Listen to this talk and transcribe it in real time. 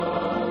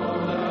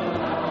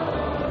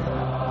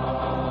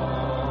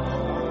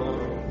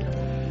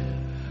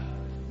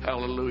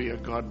Hallelujah.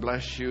 God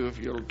bless you. If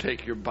you'll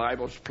take your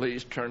Bibles,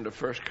 please turn to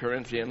 1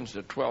 Corinthians,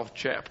 the 12th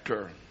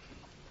chapter.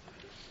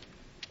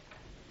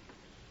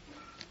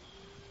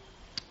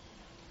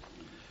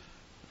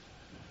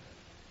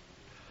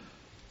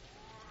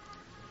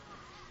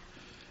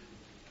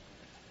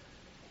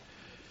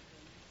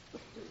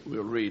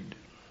 We'll read.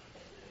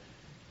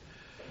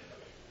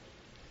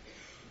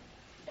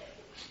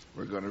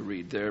 We're going to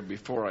read there.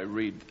 Before I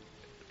read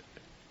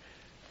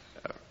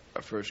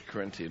 1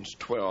 Corinthians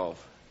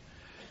 12,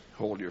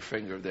 hold your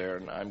finger there,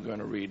 and I'm going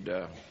to read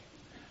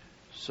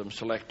some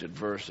selected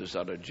verses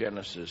out of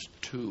Genesis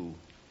 2.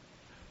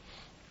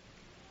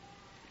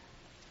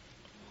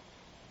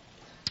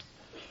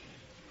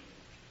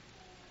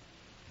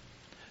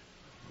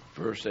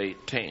 Verse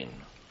 18.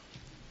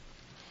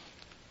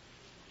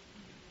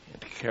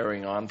 And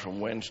carrying on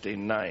from Wednesday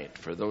night,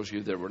 for those of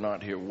you that were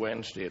not here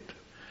Wednesday, it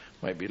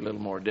might be a little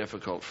more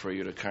difficult for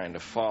you to kind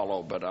of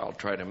follow, but I'll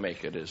try to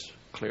make it as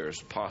clear as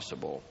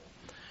possible.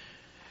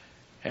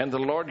 And the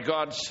Lord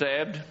God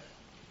said,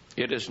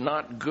 "It is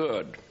not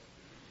good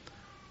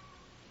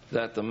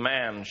that the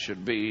man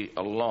should be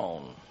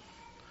alone.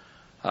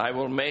 I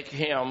will make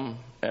him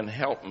an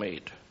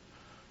helpmeet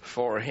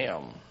for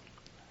him."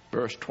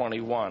 Verse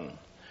 21.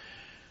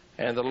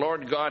 And the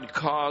Lord God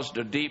caused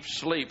a deep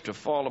sleep to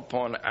fall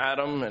upon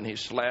Adam, and he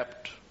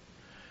slept.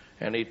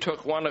 And he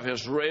took one of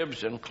his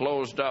ribs and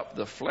closed up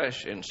the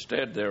flesh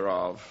instead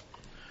thereof.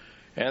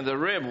 And the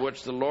rib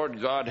which the Lord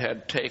God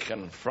had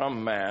taken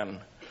from man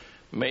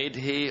made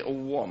he a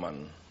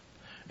woman,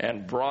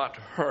 and brought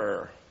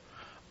her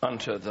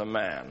unto the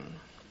man.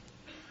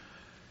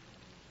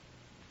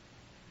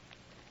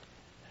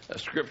 A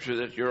scripture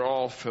that you're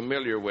all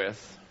familiar with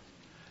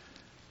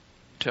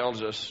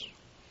tells us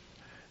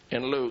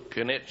in Luke,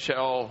 and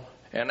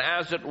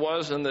as it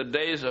was in the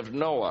days of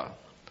Noah,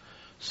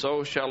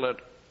 so shall it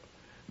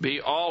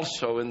be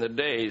also in the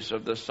days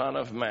of the Son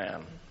of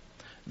Man.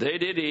 They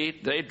did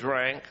eat, they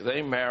drank,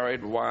 they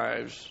married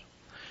wives.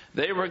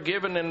 They were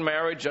given in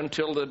marriage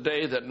until the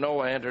day that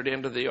Noah entered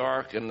into the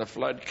ark, and the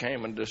flood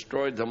came and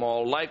destroyed them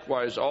all.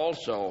 Likewise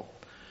also,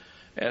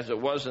 as it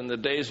was in the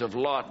days of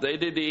Lot, they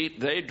did eat,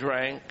 they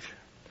drank,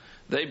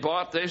 they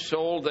bought, they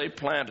sold, they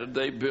planted,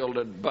 they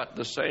builded. But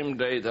the same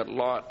day that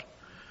Lot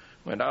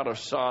went out of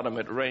Sodom,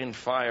 it rained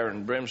fire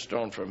and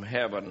brimstone from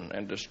heaven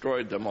and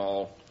destroyed them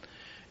all.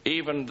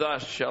 Even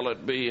thus shall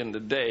it be in the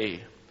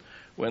day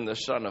when the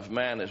Son of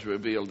Man is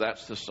revealed.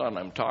 That's the Son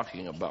I'm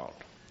talking about.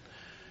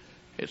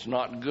 It's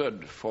not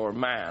good for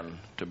man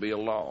to be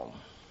alone.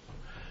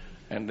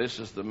 And this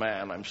is the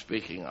man I'm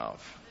speaking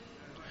of.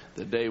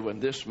 The day when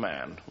this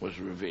man was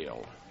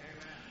revealed.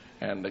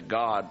 And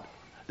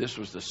this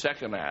was the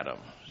second Adam,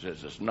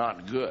 says it's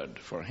not good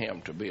for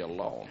him to be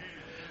alone.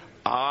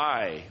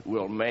 I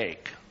will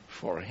make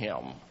for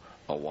him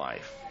a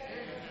wife.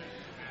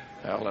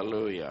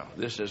 Hallelujah.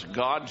 This is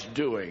God's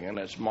doing, and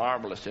it's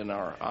marvelous in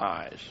our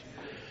eyes.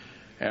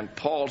 And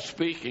Paul,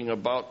 speaking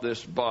about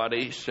this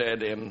body,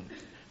 said in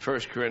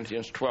 1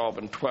 Corinthians 12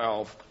 and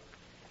 12,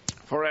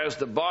 "For as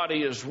the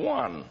body is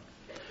one,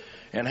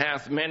 and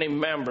hath many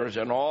members,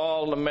 and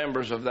all the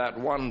members of that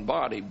one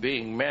body,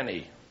 being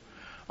many,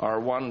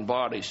 are one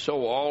body,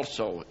 so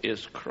also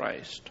is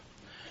Christ.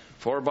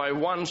 For by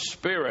one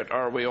Spirit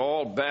are we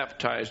all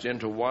baptized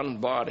into one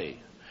body,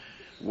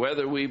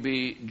 whether we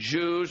be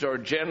Jews or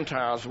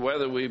Gentiles,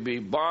 whether we be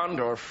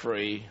bond or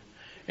free,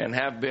 and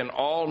have been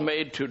all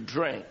made to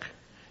drink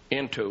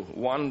into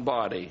one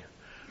body.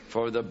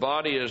 For the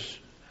body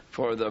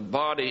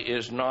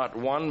is not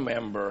one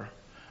member,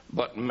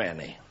 but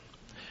many."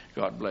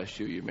 God bless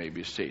you. You may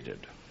be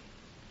seated.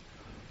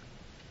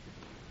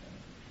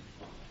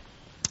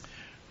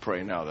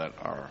 Pray now that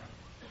our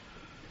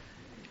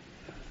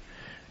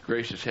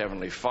gracious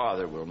Heavenly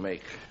Father will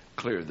make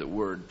clear the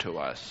word to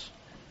us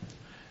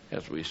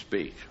as we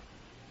speak.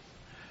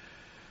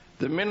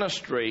 The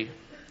ministry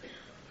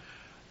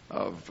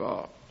of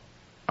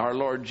our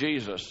Lord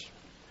Jesus,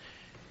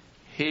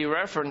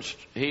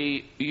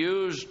 he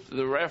used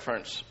the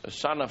reference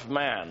Son of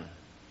Man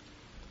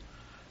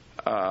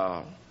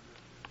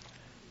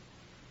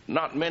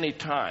not many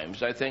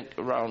times, I think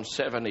around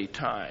 70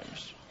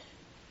 times,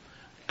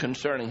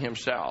 concerning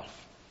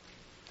himself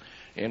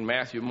in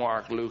Matthew,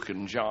 Mark, Luke,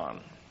 and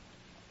John.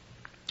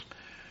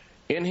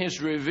 In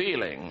his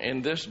revealing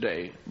in this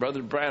day,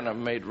 Brother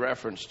Branham made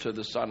reference to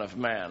the Son of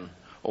Man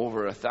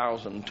over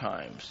 1,000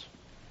 times.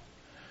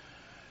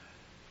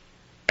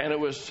 And it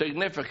was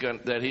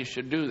significant that he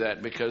should do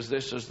that because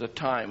this is the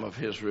time of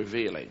his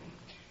revealing.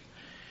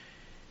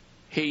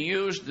 He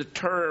used the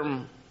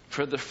term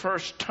for the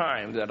first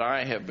time that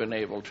I have been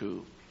able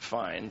to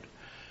find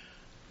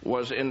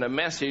was in the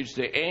message,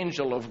 "The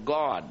Angel of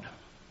God,"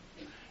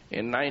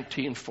 in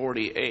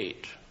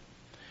 1948.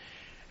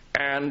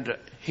 And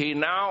he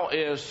now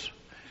is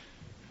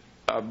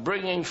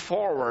bringing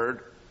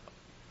forward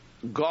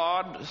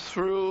God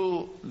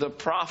through the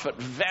prophet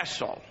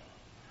vessel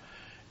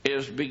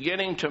is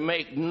beginning to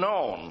make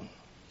known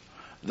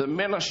the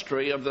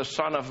ministry of the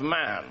Son of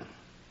Man.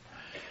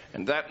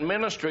 And that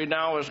ministry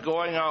now is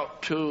going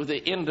out to the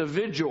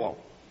individual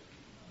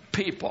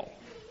people.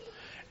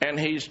 And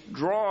he's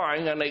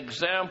drawing an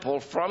example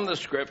from the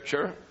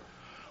Scripture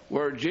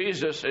where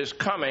Jesus is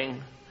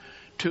coming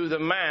to the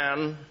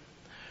man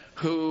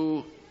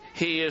who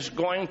he is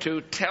going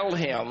to tell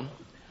him,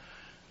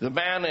 the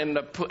man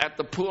at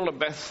the pool of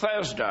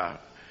Bethesda,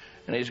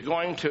 and he's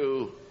going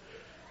to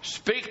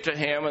speak to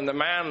him, and the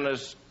man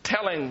is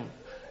telling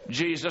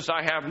Jesus,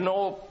 I have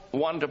no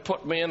one to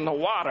put me in the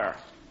water.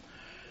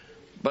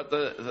 But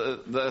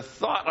the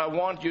thought I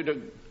want you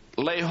to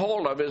lay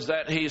hold of is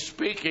that he's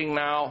speaking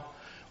now,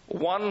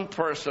 one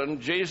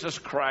person, Jesus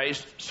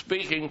Christ,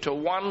 speaking to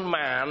one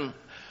man,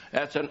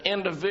 that's an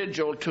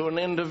individual to an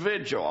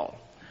individual.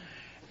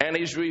 And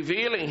he's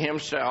revealing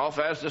himself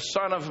as the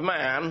Son of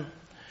Man.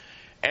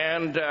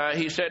 And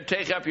he said,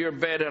 take up your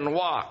bed and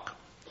walk.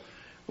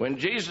 When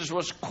Jesus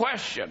was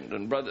questioned,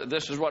 and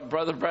this is what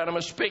Brother Branham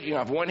is speaking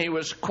of, when he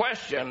was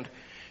questioned,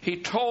 he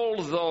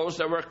told those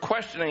that were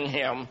questioning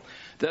him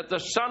that the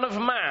Son of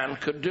Man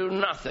could do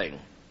nothing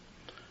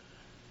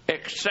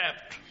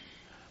except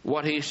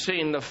what he's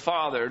seen the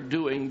Father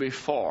doing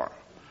before.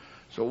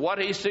 So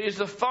what he sees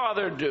the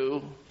Father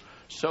do,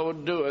 so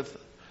doeth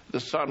the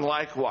Son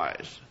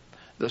likewise,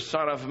 the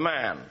Son of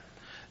Man.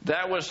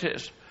 That was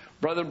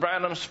Brother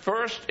Branham's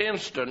first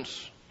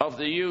instance of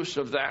the use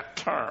of that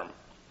term.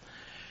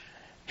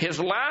 His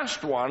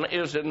last one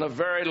is in the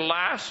very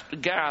last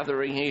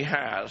gathering he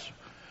has,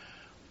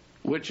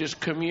 which is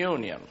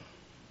communion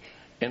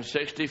in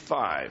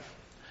 65.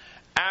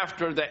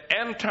 After the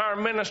entire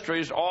ministry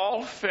is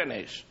all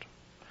finished.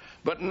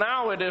 But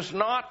now it is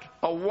not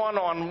a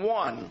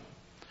one-on-one.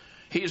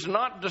 He's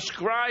not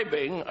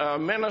describing a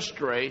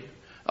ministry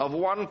of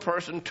one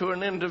person to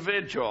an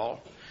individual.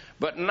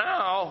 But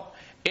now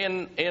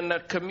in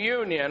the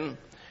communion,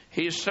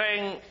 he's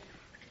saying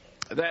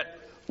that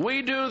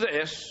we do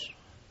this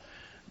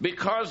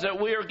because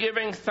that we are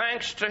giving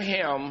thanks to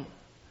him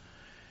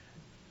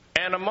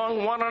and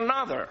among one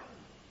another,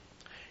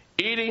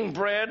 eating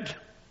bread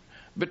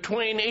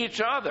between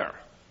each other.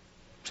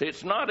 See,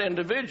 it's not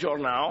individual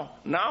now.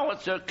 Now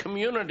it's a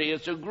community,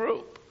 it's a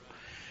group.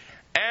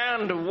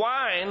 And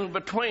wine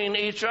between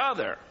each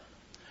other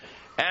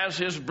as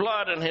his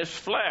blood and his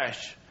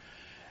flesh.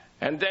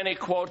 And then he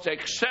quotes,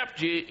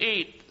 except ye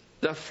eat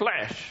the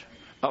flesh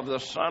of the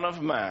Son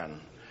of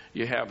Man,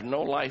 you have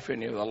no life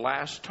in you. The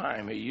last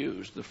time he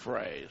used the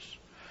phrase.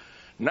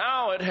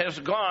 Now it has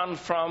gone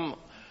from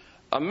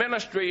a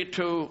ministry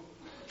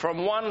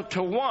from one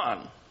to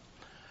one.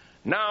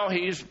 Now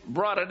he's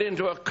brought it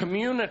into a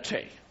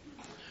community.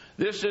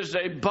 This is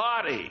a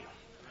body.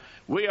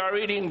 We are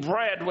eating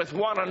bread with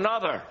one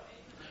another.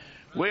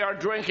 We are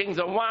drinking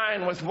the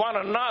wine with one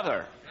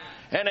another.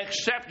 And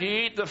except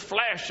ye eat the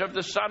flesh of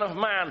the Son of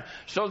Man.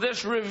 So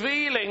this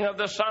revealing of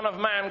the Son of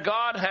Man,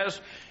 God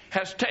has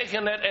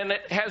taken it and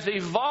it has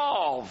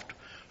evolved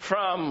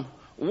from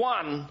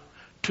one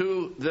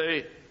to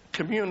the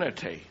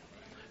community,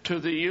 to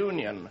the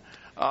union.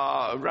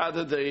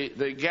 Rather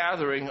the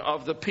gathering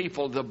of the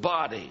people, the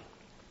body.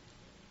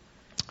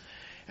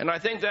 And I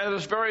think that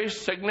is very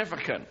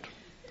significant.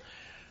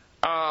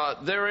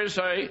 There is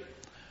a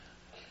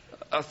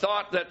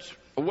thought that's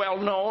well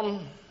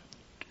known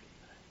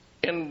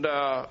in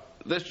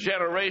this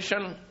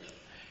generation,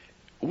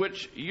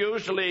 which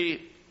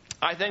usually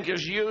I think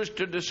is used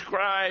to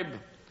describe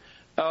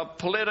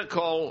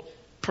political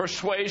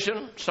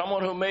persuasion,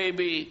 someone who may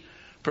be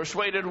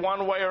persuaded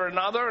one way or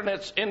another, and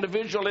it's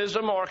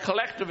individualism or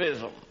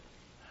collectivism.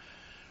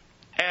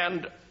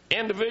 And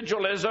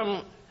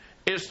individualism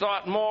is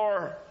thought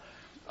more,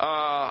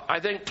 I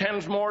think,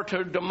 tends more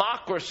to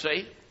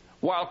democracy,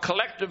 while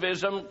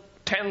collectivism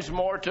tends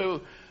more to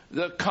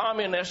the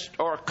communist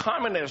or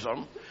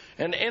communism.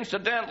 And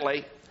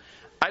incidentally,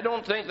 I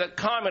don't think that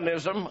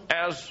communism,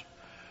 as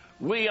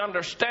we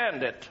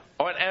understand it,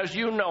 or as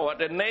you know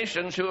it, in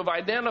nations who have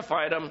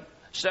identified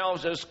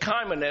themselves as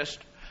communist,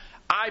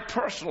 I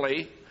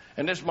personally,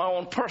 and this is my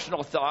own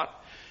personal thought,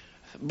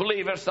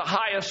 believe it's the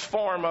highest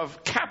form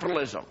of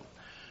capitalism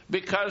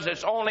because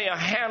it's only a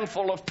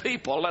handful of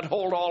people that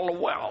hold all the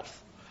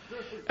wealth.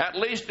 At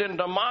least in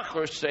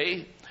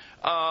democracy,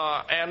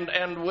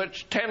 and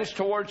which tends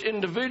towards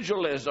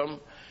individualism,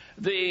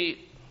 the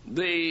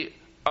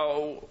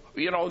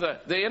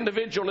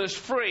individual is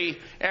free,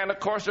 and of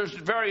course there's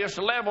various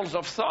levels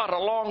of thought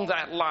along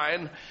that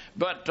line,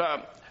 but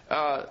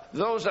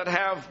those that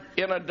have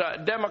in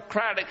a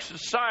democratic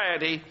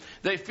society,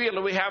 they feel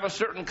that we have a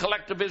certain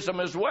collectivism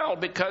as well,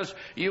 because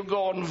you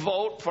go and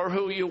vote for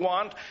who you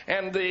want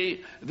and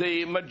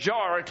the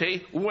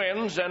majority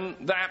wins,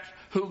 and that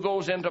who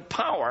goes into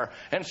power.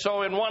 And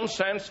so in one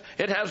sense,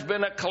 it has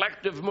been a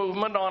collective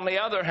movement. On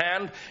the other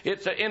hand,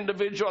 it's an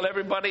individual.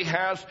 Everybody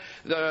has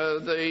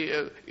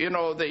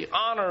the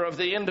honor of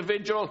the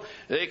individual.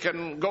 They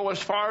can go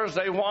as far as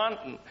they want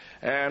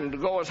and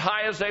go as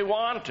high as they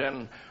want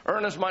and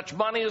earn as much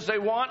money as they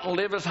want and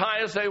live as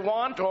high as they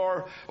want,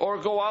 or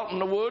go out in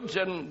the woods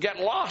and get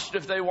lost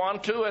if they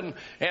want to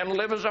and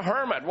live as a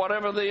hermit.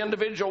 Whatever the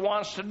individual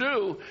wants to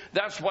do,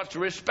 that's what's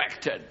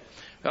respected.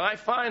 And I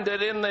find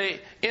that in the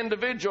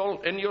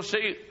individual, and you'll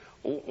see,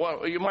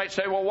 well, you might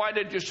say, well, why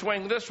did you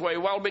swing this way?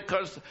 Well,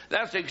 because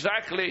that's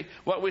exactly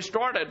what we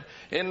started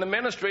in the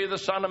ministry of the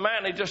Son of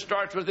Man. He just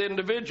starts with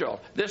individual.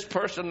 This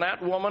person,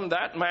 that woman,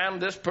 that man,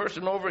 this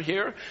person over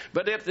here.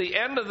 But at the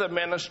end of the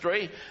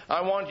ministry,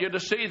 I want you to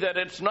see that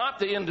it's not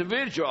the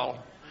individual.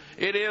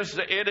 It is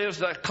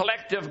the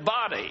collective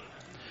body.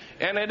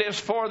 And it is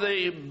for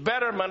the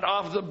betterment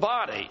of the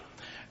body.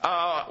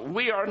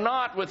 We are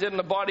not within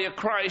the body of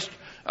Christ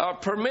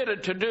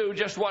permitted to do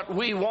just what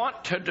we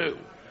want to do.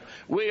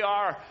 We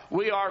are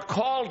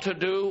called to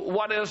do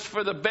what is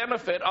for the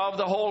benefit of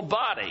the whole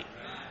body.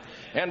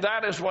 And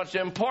that is what's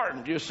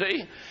important, you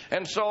see.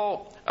 And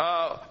so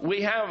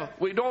we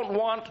don't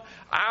want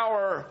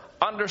our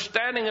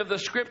understanding of the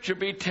Scripture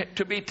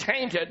to be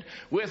tainted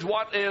with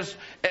what is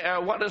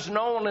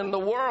known in the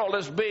world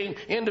as being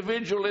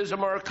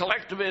individualism or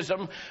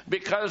collectivism,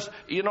 because,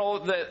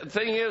 the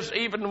thing is,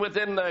 even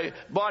within the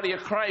body of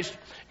Christ,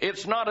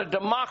 it's not a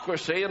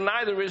democracy, and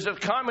neither is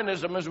it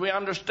communism as we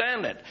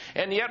understand it.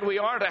 And yet we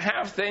are to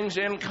have things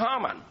in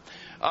common.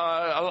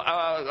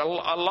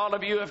 A lot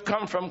of you have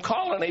come from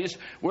colonies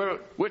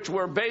which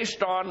were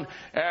based on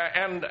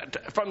and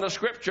from the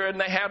Scripture, and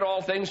they had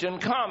all things in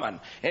common.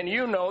 And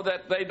you know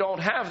that they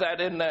don't have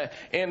that in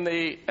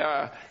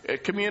the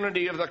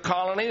community of the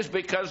colonies,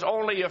 because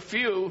only a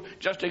few,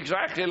 just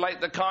exactly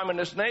like the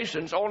communist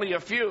nations, only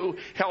a few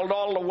held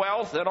all the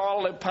wealth and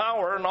all the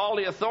power and all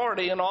the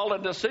authority and all the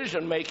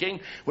decision making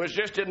was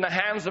just in the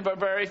hands of a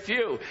very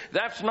few.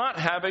 That's not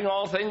having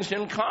all things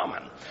in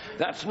common.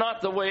 That's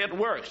not the way it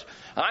works.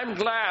 I'm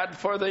glad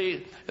for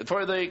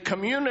the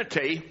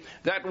community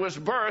that was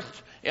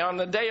birthed on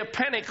the day of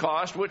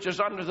Pentecost, which is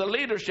under the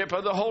leadership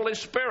of the Holy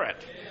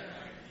Spirit.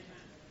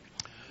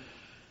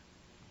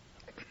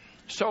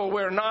 So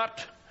we're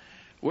not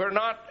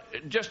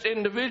just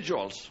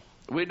individuals.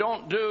 We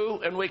don't do,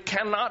 and we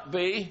cannot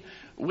be.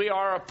 We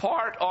are a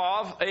part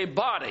of a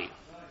body.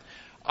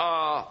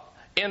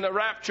 In the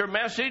rapture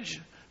message,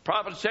 the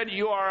prophet said,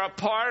 you are a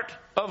part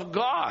of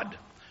God,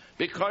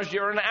 because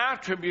you're an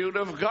attribute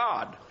of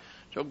God.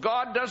 So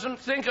God doesn't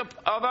think of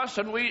us,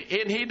 and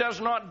He does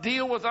not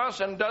deal with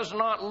us and does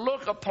not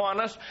look upon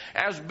us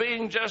as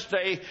being just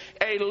a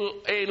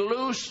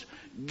loose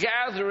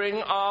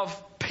gathering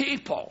of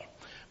people.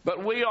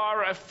 But we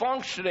are a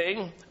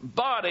functioning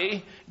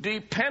body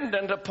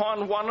dependent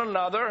upon one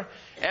another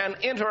and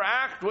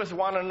interact with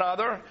one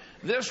another.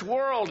 This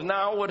world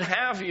now would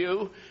have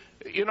you,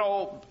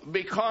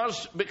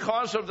 because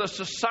of the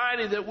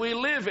society that we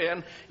live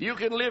in, you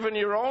can live in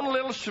your own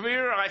little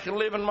sphere. I can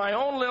live in my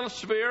own little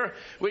sphere.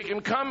 We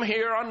can come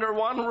here under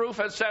one roof,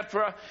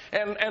 etc.,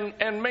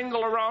 and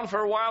mingle around for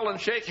a while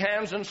and shake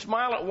hands and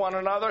smile at one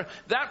another.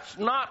 That's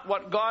not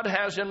what God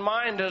has in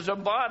mind as a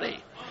body.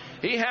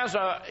 He has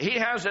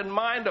in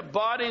mind a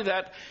body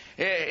that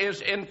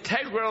is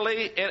integral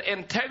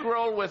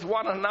with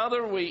one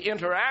another. We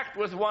interact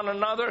with one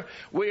another.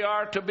 We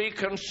are to be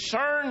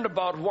concerned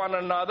about one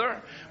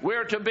another.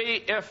 We're to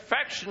be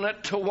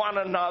affectionate to one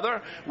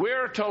another.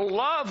 We're to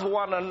love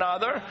one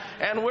another.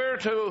 And we're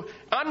to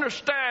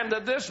understand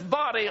that this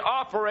body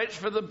operates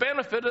for the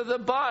benefit of the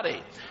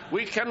body.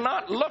 We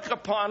cannot look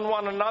upon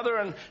one another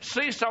and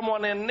see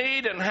someone in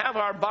need and have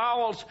our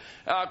bowels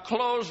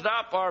closed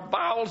up, our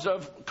bowels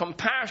of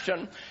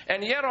compassion.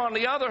 And yet, on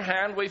the other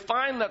hand, we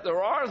find that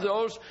there are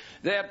those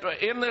that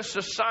in this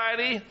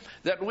society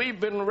that we've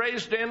been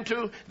raised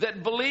into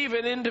that believe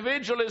in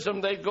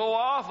individualism. They go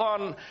off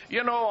on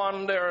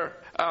their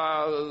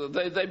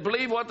they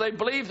believe what they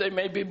believe. They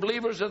may be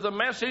believers of the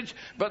message,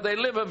 but they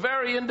live a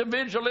very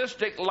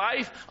individualistic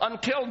life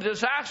until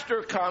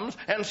disaster comes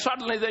and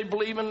suddenly they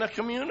believe in the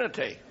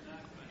community.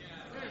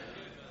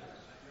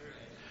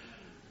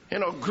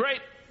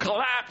 Great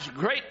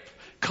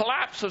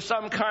collapse of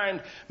some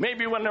kind.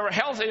 Maybe when they're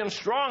healthy and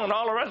strong and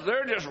all the rest,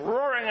 they're just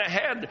roaring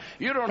ahead.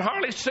 You don't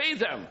hardly see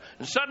them.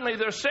 And suddenly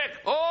they're sick.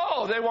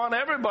 Oh, they want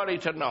everybody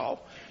to know.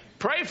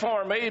 Pray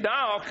for me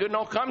now,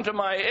 come to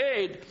my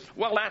aid.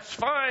 Well, that's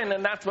fine,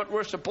 and that's what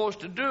we're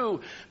supposed to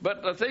do.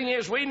 But the thing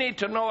is, we need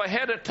to know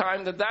ahead of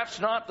time that that's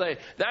not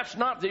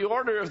the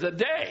order of the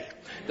day.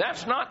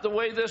 That's not the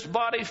way this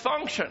body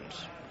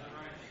functions.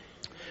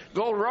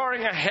 Go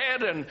roaring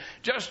ahead and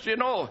just,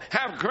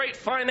 have great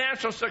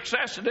financial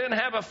success and then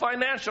have a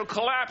financial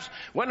collapse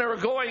when they were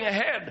going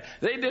ahead.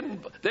 They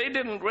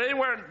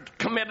weren't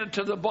committed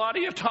to the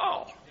body at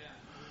all.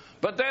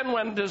 But then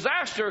when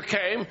disaster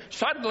came,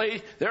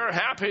 suddenly they're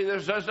happy.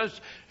 There's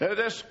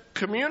this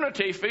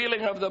community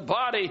feeling of the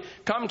body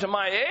come to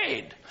my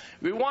aid.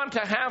 We want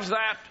to have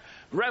that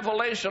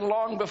revelation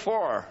long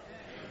before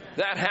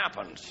that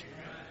happens.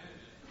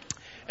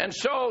 And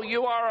so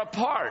you are a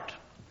part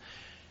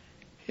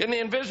in the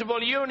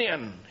invisible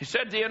union. He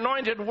said the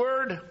anointed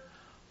word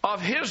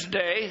of his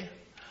day,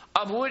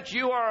 of which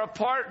you are a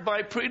part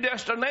by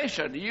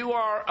predestination. You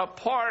are a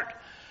part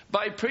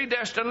by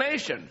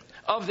predestination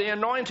of the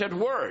anointed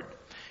word.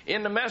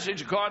 In the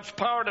message, God's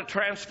power to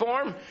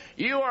transform,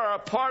 you are a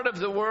part of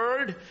the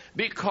Word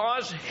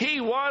because He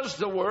was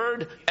the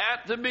Word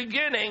at the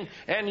beginning,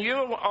 and you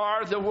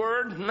are the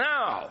Word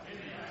now.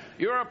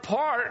 You're a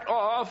part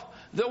of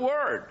the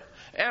Word.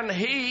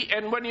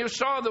 And when you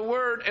saw the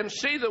Word and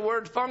see the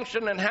Word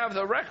function and have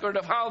the record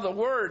of how the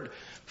Word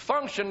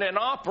functioned and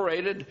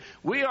operated,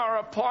 we are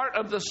a part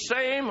of the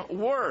same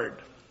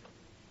Word.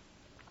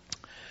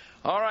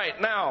 All right,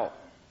 now,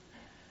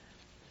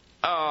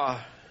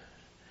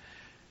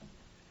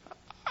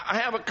 I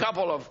have a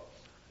couple of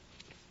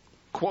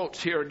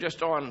quotes here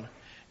just on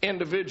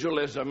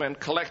individualism and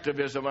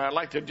collectivism. I'd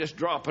like to just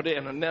drop it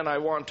in, and then I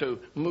want to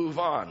move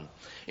on.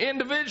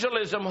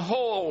 Individualism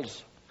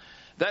holds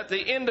that the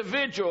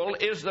individual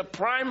is the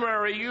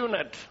primary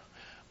unit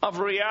of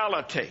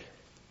reality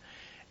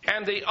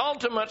and the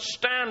ultimate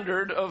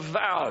standard of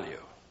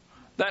value.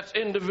 That's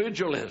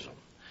individualism.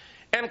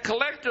 And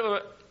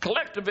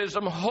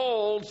collectivism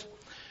holds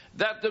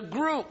that the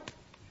group,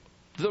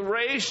 the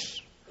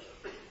race,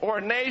 or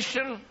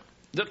nation,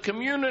 the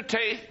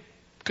community,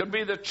 could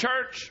be the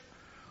church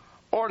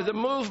or the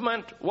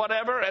movement,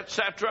 whatever,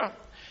 etc.,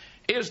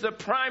 is the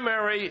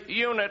primary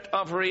unit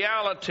of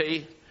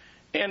reality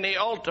and the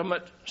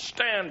ultimate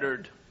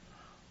standard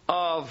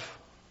of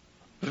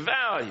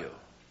value.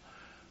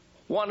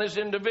 One is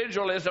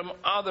individualism,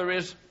 other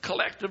is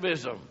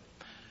collectivism.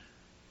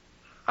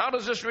 How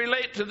does this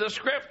relate to the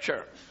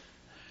Scripture?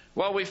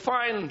 Well, we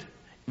find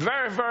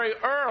very, very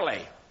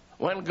early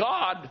when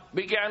God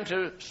began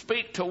to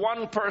speak to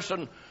one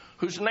person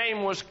whose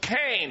name was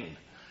Cain,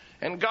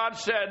 and God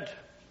said,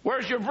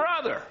 "Where's your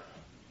brother?"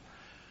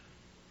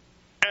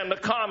 And the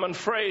common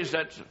phrase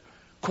that's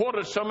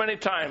quoted so many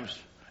times,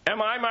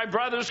 "Am I my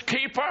brother's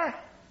keeper?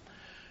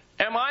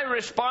 Am I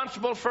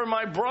responsible for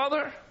my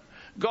brother?"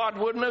 God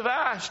wouldn't have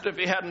asked if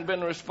he hadn't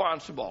been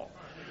responsible.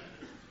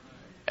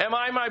 Am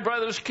I my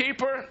brother's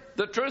keeper?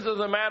 The truth of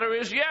the matter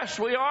is, yes,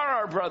 we are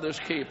our brother's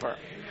keeper.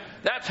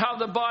 That's how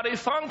the body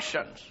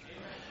functions.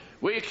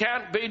 We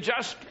can't be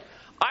just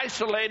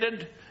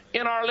isolated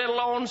in our little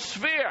own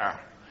sphere.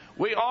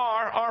 We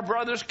are our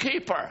brother's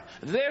keeper.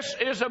 This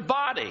is a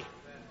body.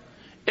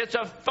 It's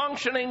a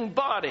functioning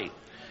body.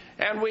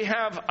 And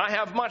I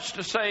have much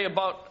to say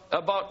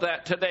about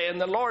that today. And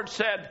the Lord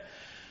said,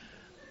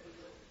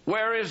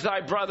 "Where is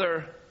thy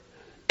brother,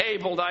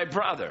 Abel, thy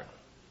brother?"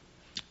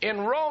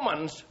 In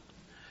Romans,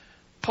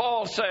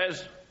 Paul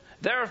says,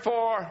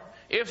 "Therefore,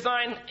 if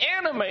thine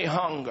enemy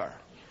hunger,"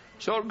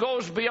 so it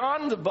goes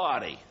beyond the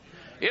body.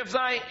 "If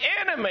thy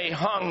enemy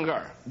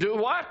hunger, do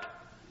what?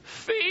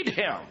 Feed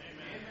him.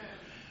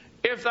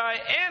 If thy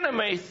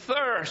enemy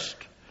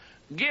thirst,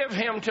 give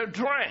him to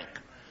drink."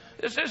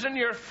 This isn't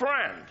your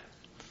friend.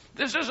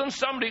 This isn't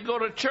somebody you go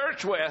to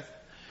church with.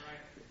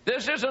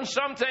 This isn't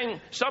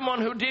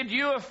someone who did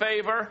you a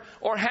favor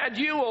or had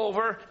you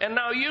over and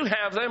now you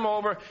have them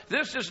over.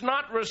 This is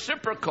not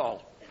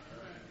reciprocal.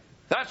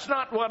 That's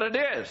not what it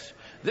is.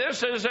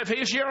 This is if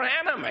he's your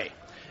enemy.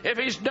 If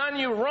he's done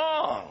you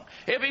wrong,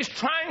 if he's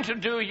trying to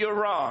do you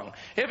wrong,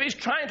 if he's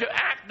trying to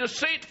act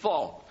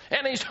deceitful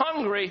and he's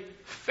hungry,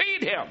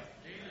 feed him.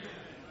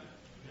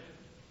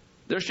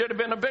 There should have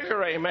been a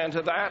bigger amen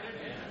to that.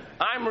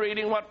 I'm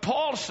reading what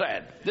Paul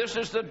said. This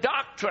is the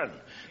doctrine.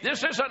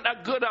 This isn't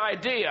a good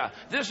idea.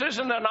 This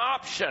isn't an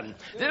option.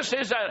 This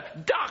is a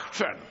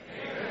doctrine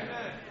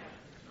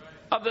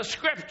of the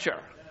Scripture.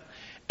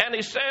 And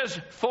he says,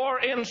 "For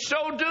in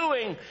so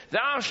doing,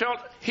 thou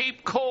shalt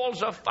heap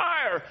coals of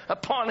fire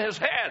upon his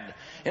head."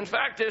 In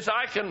fact, as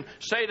I can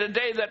say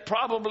today, that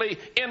probably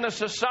in the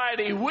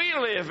society we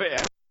live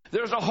in,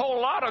 there's a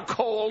whole lot of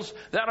coals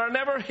that are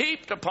never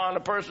heaped upon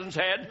a person's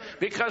head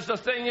because the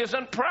thing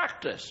isn't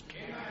practiced.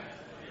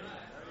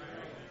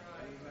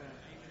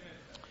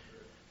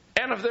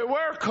 And if there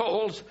were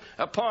coals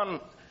upon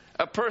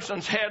a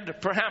person's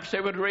head, perhaps they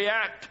would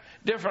react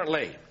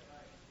differently.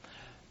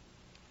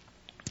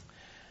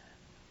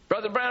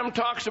 Brother Branham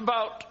talks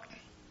about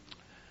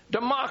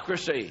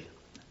democracy.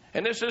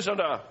 And this isn't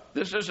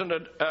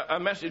a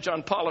message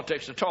on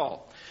politics at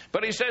all.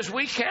 But he says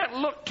we can't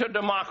look to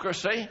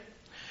democracy.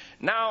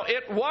 Now,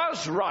 it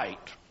was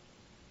right.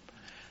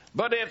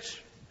 But it's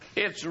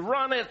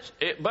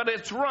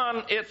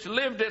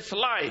lived its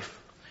life.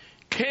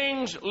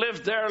 Kings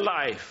lived their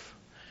life.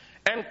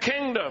 And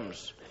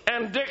kingdoms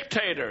and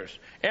dictators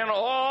and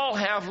all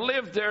have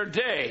lived their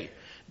day.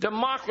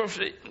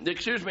 Democracy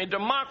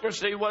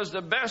was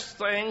the best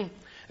thing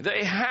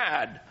they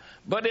had,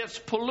 but it's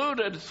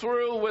polluted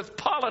through with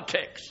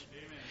politics.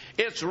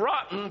 Amen. It's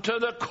rotten to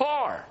the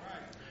core.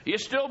 You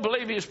still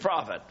believe he's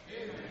prophet?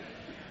 Amen.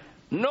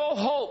 No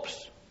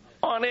hopes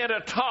on it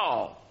at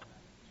all.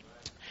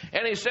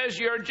 And he says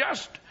you're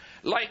just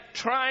like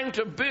trying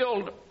to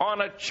build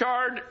on a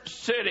charred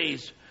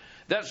cities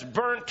that's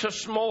burnt to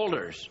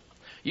smolders.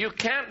 You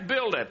can't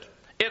build it.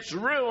 It's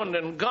ruined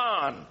and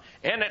gone.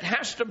 And it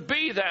has to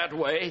be that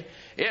way.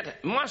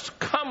 It must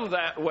come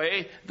that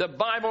way. The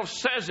Bible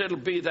says it'll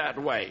be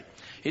that way.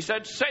 He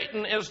said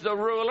Satan is the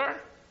ruler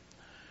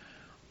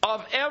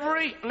of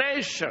every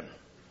nation.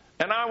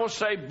 And I will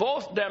say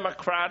both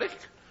democratic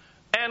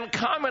and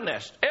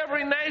communist.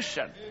 Every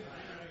nation.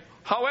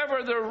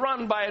 However they're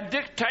run by a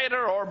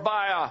dictator or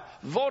by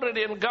a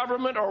voted-in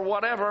government or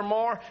whatever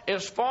more,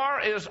 as far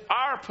as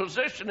our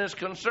position is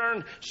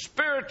concerned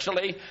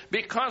spiritually,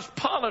 because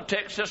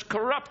politics has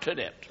corrupted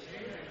it.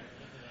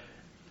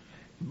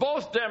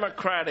 Both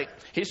democratic.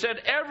 He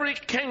said every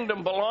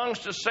kingdom belongs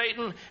to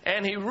Satan,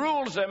 and he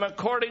rules them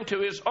according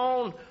to his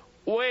own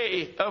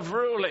way of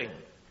ruling.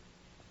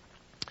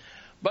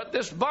 But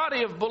this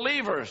body of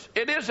believers,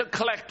 it is a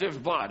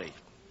collective body.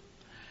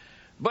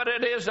 But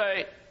it is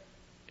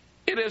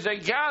a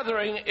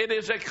gathering, it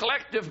is a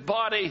collective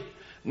body,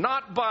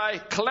 not by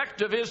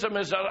collectivism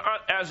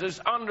as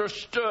is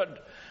understood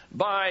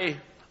by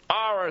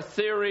our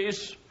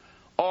theories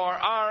or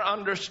our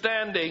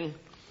understanding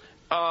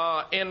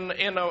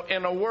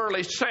in a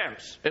worldly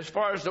sense, as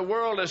far as the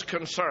world is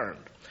concerned.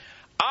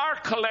 Our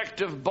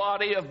collective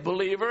body of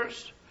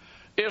believers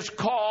is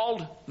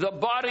called the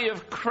body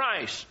of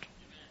Christ.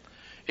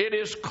 It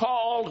is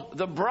called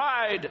the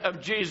bride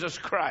of Jesus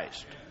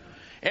Christ.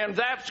 And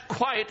that's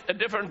quite a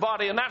different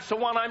body, and that's the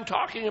one I'm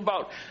talking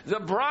about. The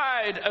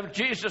bride of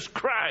Jesus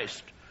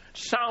Christ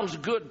sounds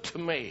good to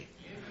me.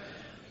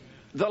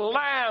 The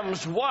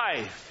Lamb's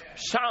wife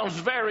sounds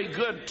very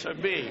good to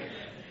me.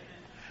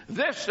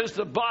 This is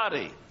the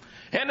body.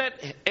 And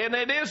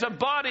it is a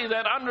body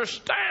that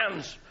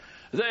understands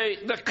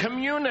the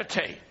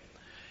community.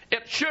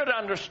 It should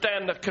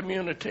understand the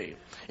community.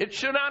 It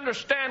should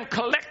understand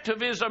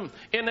collectivism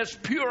in its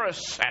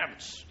purest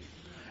sense.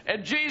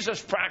 And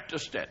Jesus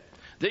practiced it.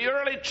 The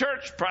early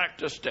church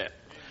practiced it.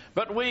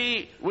 But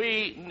we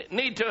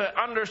need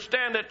to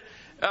understand it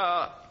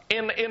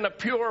in a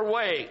pure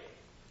way.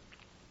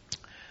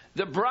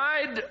 The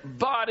bride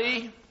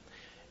body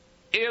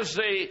is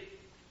the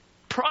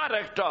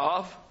product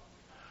of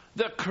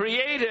the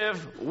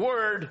creative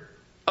Word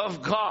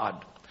of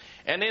God.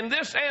 And in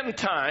this end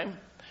time,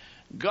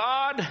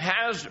 God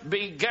has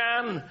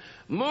begun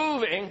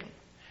moving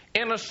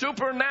in a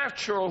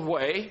supernatural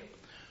way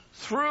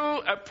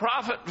through a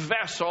prophet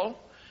vessel.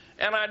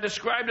 And I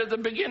described at the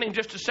beginning,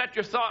 just to set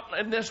your thought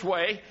in this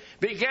way,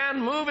 began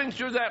moving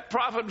through that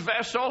prophet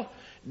vessel,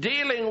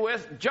 dealing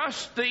with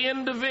just the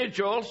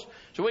individuals,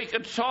 so we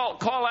could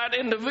call that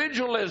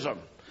individualism.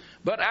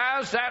 But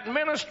as that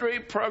ministry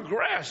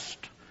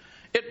progressed,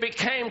 it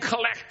became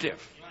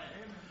collective.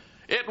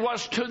 It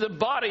was to the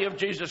body of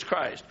Jesus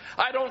Christ.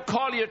 I don't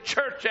call you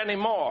church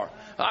anymore.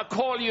 I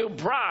call you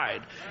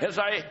bride, as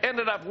I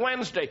ended up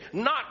Wednesday.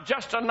 Not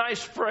just a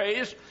nice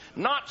phrase,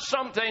 not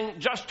something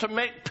just to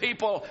make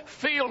people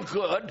feel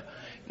good,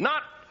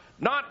 not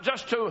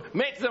just to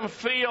make them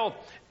feel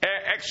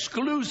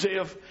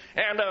exclusive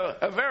and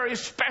a very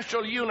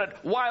special unit,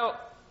 while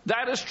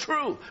that is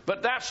true,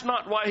 but that's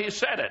not why he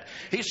said it.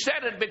 He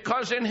said it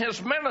because in his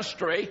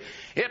ministry,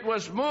 it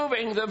was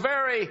moving the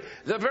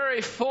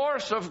very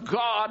force of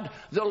God,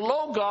 the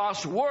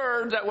Logos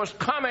word that was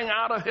coming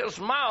out of his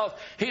mouth,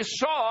 he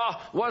saw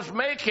was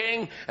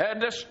making a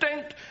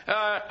distinct,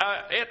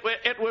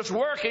 it was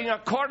working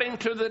according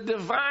to the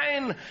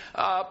divine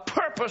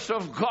purpose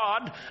of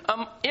God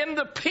in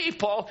the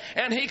people,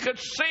 and he could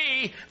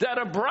see that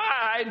a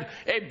bride,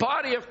 a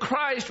body of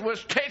Christ,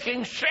 was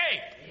taking shape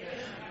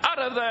out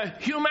of the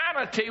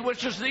humanity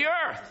which is the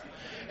earth,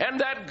 and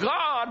that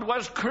God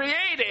was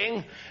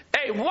creating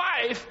a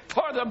wife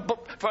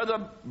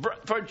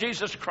for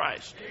Jesus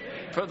Christ,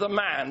 for the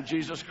man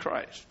Jesus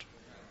Christ.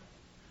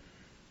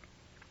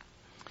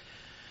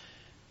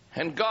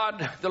 And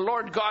God, the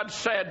Lord God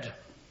said,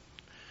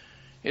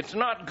 "It's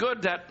not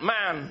good that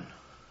man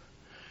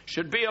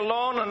should be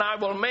alone, and I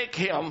will make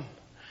him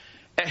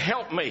a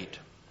helpmate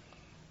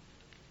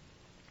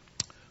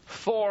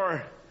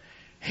for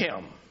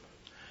him."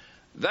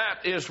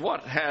 That is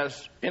what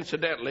has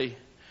incidentally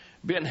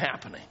been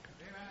happening.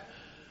 Amen.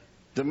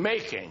 The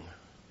making.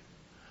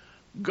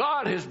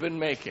 God has been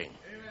making.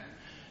 Amen.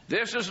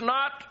 This is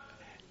not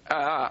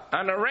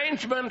an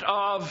arrangement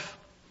of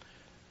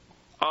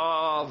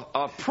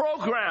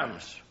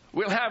programs.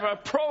 We'll have a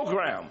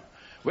program.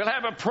 We'll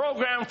have a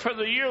program for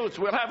the youth.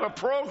 We'll have a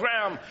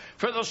program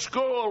for the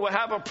school. We'll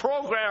have a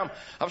program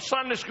of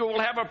Sunday school.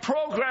 We'll have a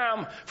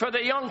program for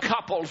the young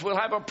couples. We'll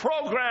have a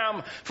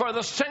program for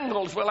the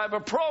singles. We'll have a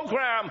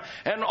program,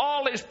 and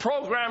all these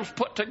programs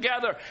put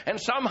together,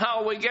 and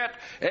somehow we get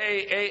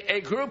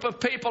a group of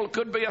people.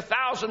 Could be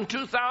 1,000,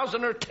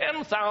 2,000, or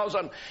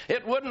 10,000.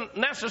 It wouldn't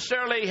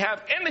necessarily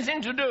have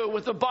anything to do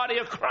with the body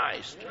of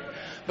Christ.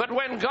 But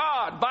when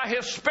God, by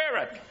His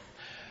Spirit,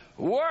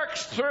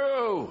 works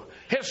through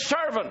His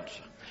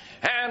servant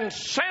and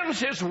sends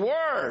His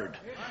word,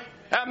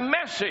 a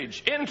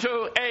message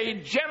into a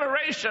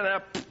generation,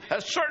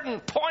 a certain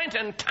point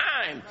in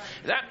time,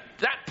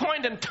 that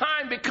point in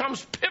time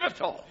becomes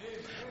pivotal,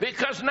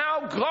 because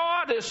now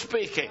God is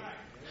speaking.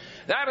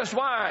 That is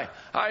why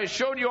I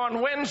showed you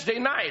on Wednesday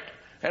night.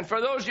 And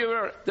for those of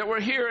you that were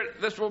here,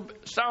 this will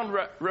sound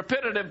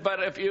repetitive,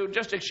 but if you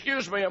just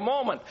excuse me a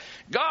moment,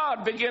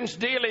 God begins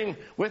dealing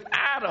with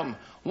Adam,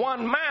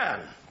 one man.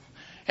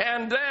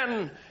 And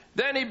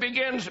then he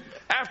begins,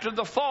 after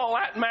the fall,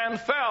 that man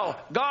fell,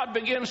 God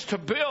begins to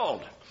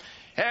build.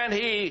 And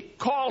he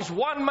calls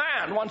one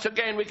man. Once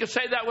again, we could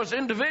say that was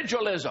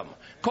individualism.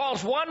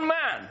 Calls one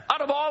man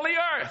out of all the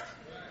earth.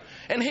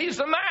 And he's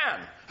the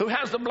man who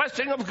has the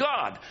blessing of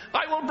God.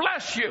 I will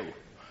bless you.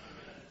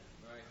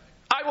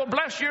 I will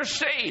bless your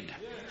seed.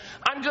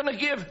 I'm going to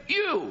give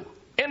you,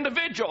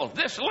 individual,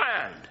 this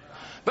land.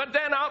 But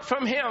then out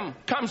from him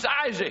comes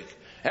Isaac.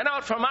 And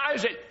out from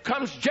Isaac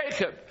comes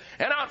Jacob.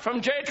 And out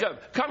from Jacob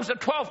comes the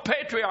 12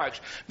 patriarchs.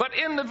 But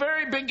in the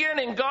very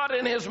beginning, God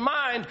in his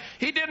mind,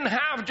 he didn't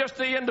have just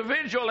the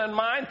individual in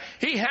mind.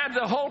 He had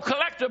the whole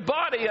collective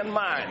body in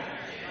mind.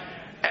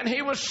 And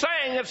he was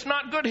saying it's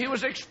not good. He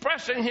was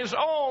expressing his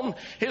own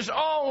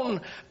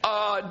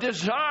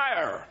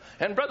desire.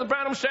 And Brother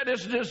Branham said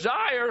his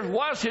desire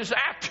was his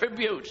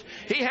attributes.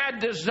 He had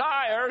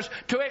desires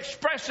to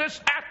express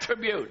his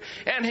attribute.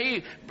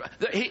 And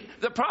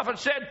the prophet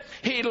said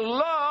he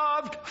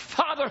loved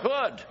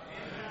fatherhood.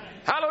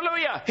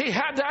 Hallelujah. He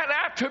had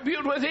that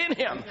attribute within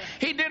him.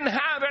 He didn't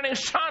have any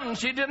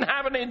sons. He didn't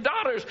have any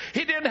daughters.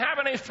 He didn't have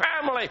any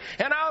family.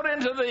 And out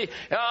of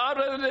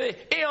the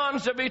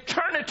eons of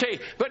eternity.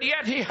 But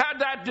yet he had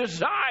that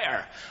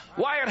desire.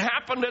 Why it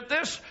happened at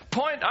this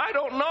point, I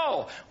don't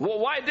know. Well,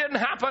 why it didn't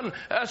happen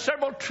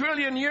several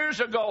trillion years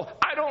ago,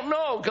 I don't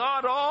know.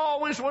 God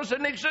always was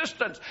in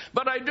existence.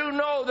 But I do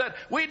know that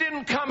we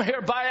didn't come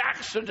here by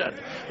accident.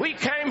 We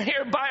came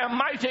here by a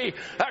mighty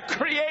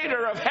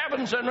creator of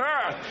heavens and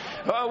earth.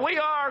 We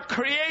are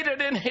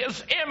created in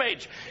his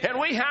image, and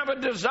we have a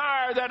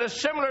desire that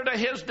is similar to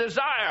his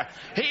desire.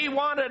 He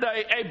wanted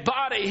a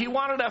body. He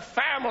wanted a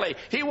family.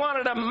 He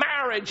wanted a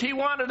marriage. He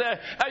wanted a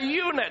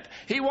unit.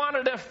 He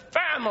wanted a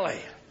family.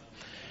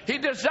 He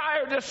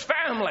desired this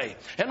family.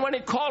 And when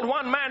he called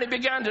one man, he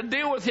began to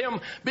deal with him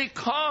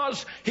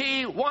because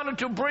he wanted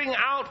to bring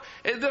out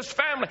this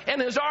family.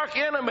 And his arch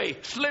enemy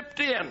slipped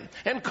in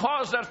and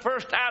caused that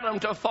first Adam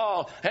to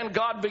fall. And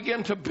God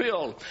began to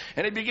build.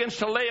 And he begins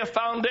to lay a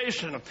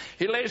foundation.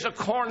 He lays a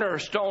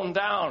cornerstone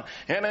down.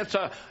 And it's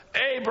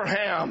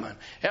Abraham,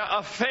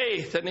 a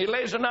faith, and he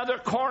lays another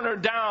corner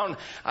down,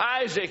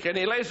 Isaac, and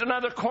he lays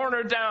another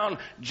corner down,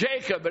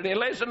 Jacob, and he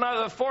lays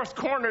another fourth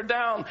corner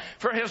down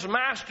for his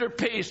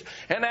masterpiece,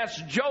 and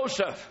that's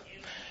Joseph.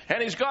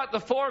 And he's got the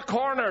four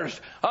corners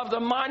of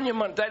the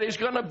monument that he's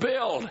going to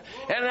build.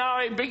 And now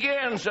he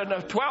begins, and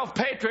the 12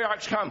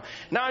 patriarchs come.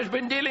 Now he's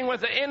been dealing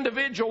with the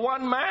individual,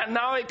 one man.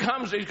 Now he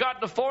comes, he's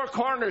got the four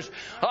corners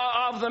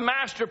of the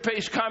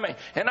masterpiece coming.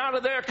 And out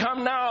of there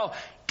come now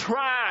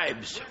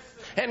tribes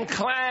and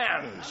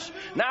clans.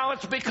 Now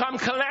it's become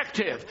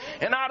collective.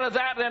 And out of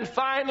that, then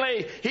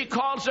finally, he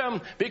calls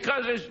them,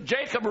 because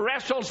Jacob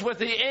wrestles with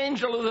the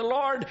angel of the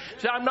Lord,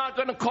 said, I'm not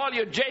going to call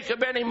you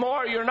Jacob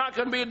anymore. You're not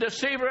going to be a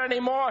deceiver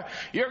anymore.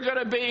 You're going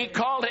to be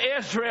called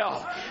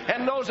Israel.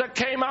 And those that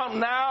came out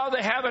now,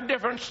 they have a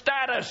different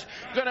status.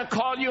 I'm going to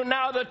call you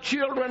now the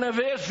children of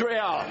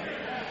Israel.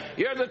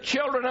 You're the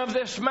children of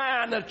this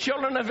man, the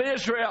children of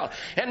Israel.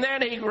 And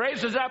then he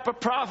raises up a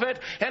prophet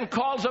and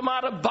calls them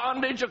out of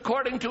bondage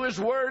according to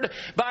his word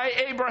by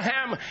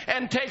Abraham,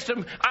 and takes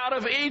them out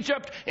of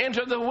Egypt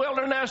into the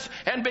wilderness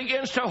and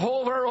begins to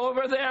hover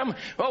over them,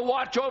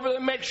 watch over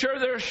them, make sure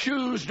their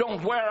shoes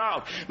don't wear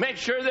out, make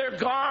sure their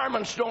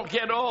garments don't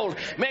get old,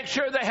 make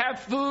sure they have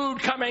food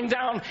coming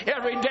down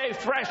every day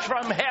fresh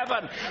from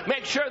heaven,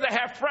 make sure they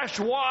have fresh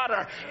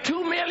water.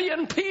 2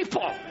 million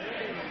people.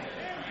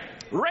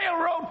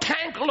 Railroad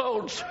tank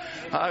loads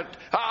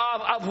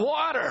of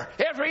water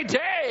every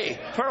day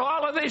for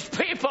all of these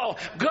people.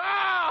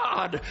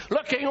 God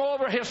looking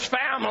over his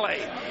family.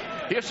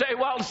 You say,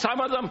 well, some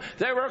of them,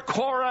 they were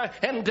Korah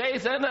and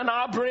Dathan and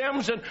Abiram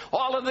and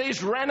all of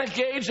these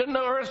renegades, and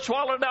the earth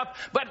swallowed up.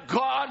 But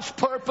God's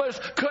purpose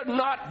could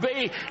not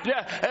be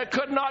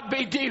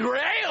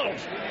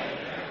derailed.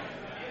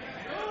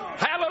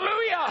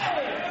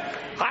 Hallelujah.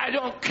 I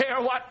don't care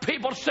what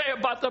people say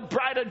about the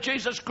bride of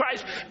Jesus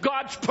Christ.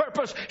 God's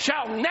purpose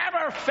shall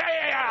never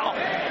fail.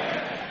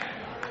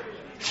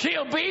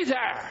 She'll be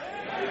there.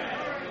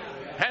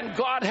 And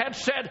God had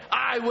said,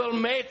 I will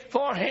make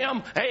for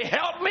him a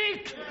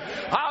helpmeet.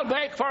 I'll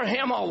make for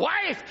him a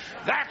wife.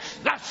 That's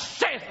thus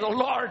saith the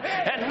Lord,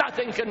 and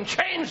nothing can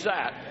change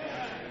that.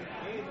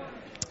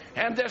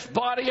 and this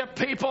body of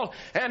people.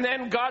 And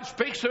then God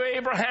speaks to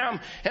Abraham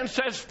and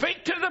says,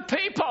 speak to the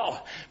people,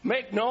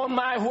 make known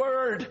my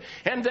word,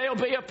 and they'll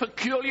be a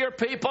peculiar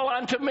people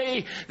unto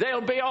me.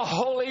 They'll be a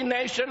holy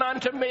nation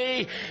unto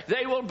me.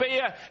 They will be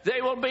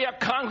a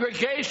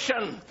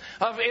congregation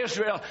of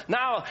Israel.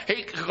 Now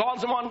he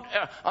calls them on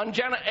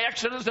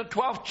Exodus the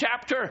 12th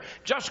chapter,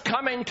 just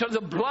coming to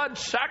the blood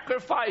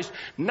sacrifice.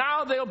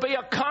 Now they'll be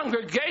a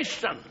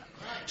congregation.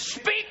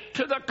 Speak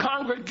to the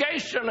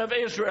congregation of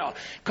Israel.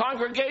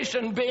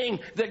 Congregation being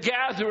the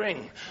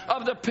gathering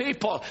of the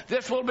people.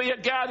 This will be a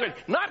gathering,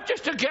 not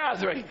just a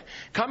gathering,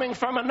 coming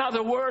from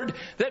another word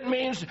that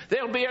means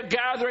there'll be a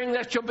gathering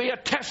that shall be a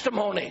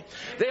testimony.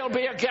 There'll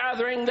be a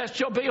gathering that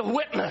shall be a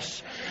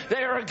witness.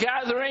 They are a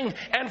gathering,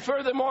 and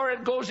furthermore,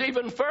 it goes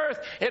even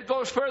further. It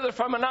goes further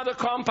from another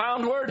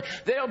compound word.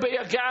 There'll be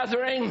a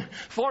gathering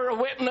for a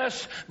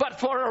witness, but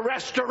for a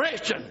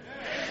restoration.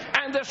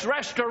 And this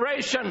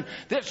restoration,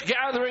 this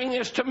gathering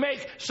is to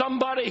make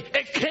somebody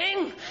a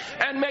king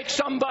and make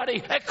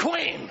somebody a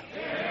queen.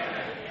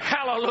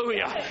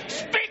 Hallelujah.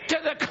 Speak to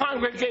the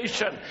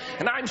congregation.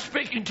 And I'm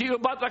speaking to you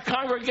about the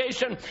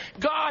congregation.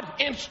 God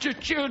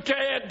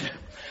instituted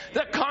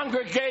the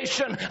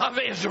congregation of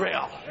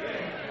Israel.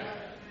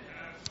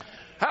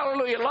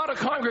 Hallelujah. A lot of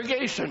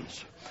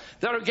congregations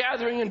that are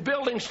gathering in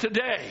buildings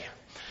today.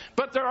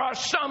 But there are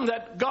some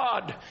that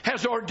God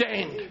has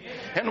ordained.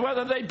 And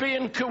whether they be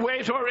in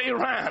Kuwait or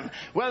Iran,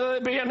 whether they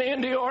be in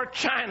India or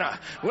China,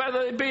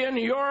 whether they be in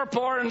Europe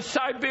or in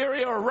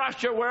Siberia or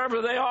Russia,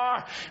 wherever they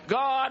are,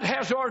 God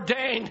has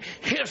ordained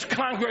His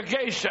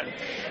congregation.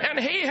 And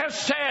He has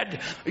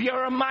said,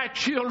 you're my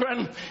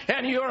children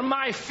and you're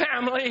my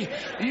family.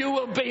 You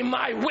will be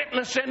my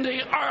witness in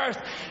the earth.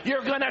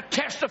 You're going to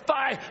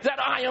testify that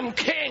I am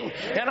king,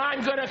 and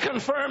I'm going to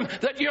confirm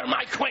that you're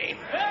my queen.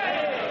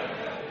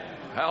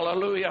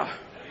 Hallelujah.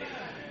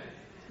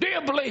 Do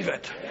you believe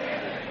it?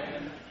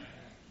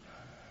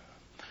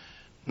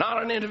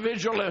 Not an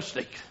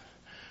individualistic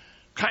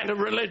kind of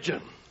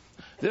religion.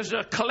 This is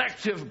a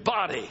collective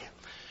body.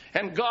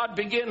 And God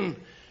began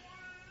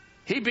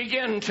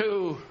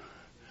to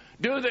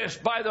do this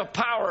by the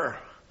power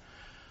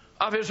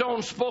of His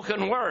own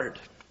spoken word.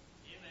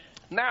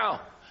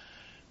 Now,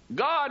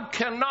 God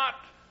cannot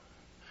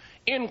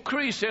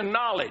increase in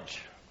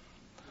knowledge.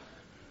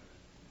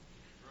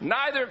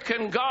 Neither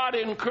can God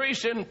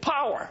increase in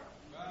power.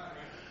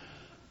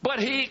 But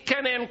He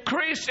can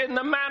increase in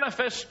the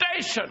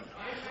manifestation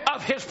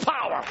of His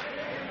power.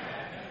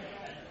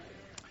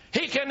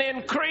 He can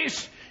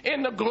increase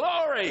in the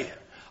glory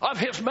of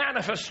His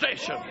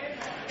manifestation.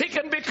 He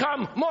can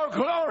become more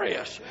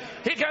glorious.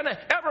 He can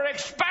ever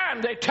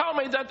expand. They tell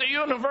me that the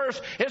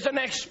universe is an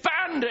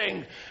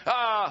expanding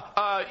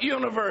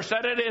universe,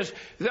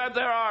 that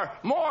there are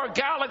more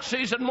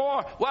galaxies and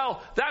more.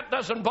 Well, that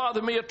doesn't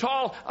bother me at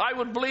all. I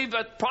would believe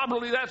that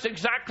probably that's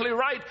exactly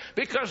right,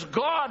 because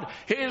God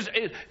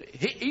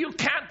you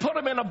can't put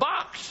Him in a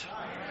box.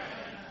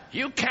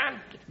 You can't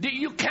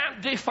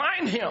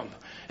define Him.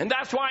 And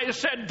that's why He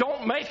said,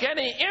 don't make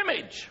any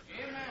image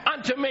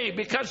unto me,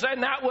 because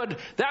then that would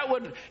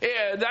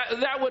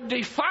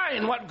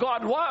define what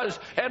God was.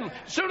 And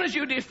as soon as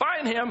you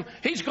define Him,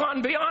 He's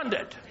gone beyond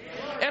it.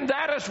 And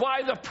that is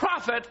why the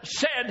prophet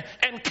said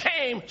and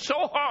came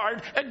so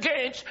hard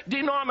against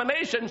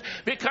denominations,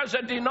 because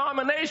a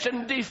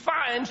denomination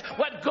defines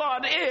what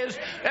God is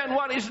and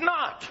what He's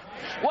not,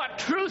 what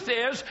truth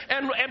is,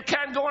 and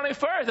can't go any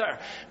further.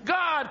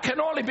 God can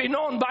only be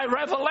known by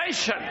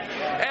revelation,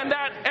 and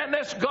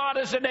this God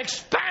is an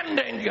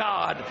expanding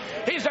God.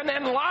 He's an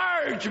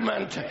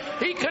enlargement.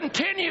 He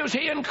continues.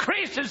 He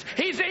increases.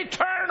 He's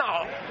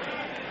eternal.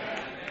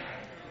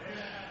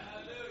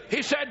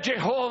 He said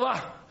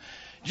Jehovah,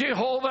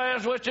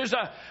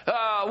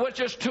 which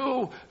is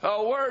two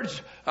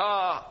words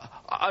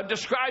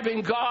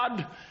describing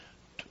God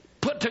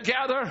put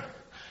together.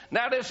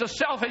 That is a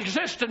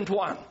self-existent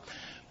one.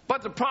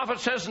 But the prophet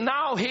says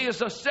now He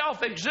is a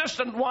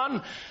self-existent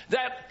one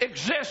that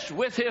exists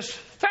with His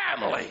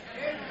family.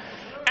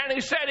 And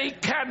he said He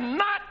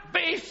cannot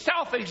be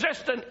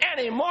self-existent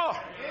anymore.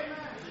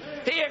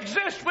 He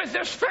exists with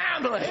His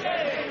family.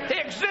 He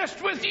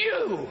exists with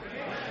you.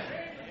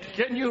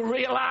 Can you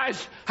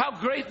realize how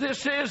great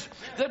this is?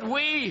 That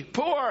we,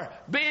 poor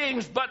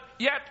beings, but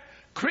yet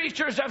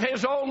creatures of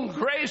His own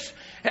grace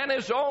and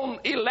His own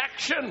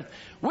election,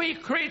 we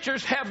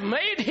creatures have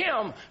made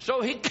Him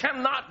so He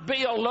cannot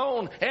be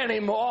alone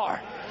anymore,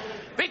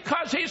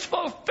 because He's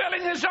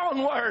fulfilling His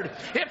own word.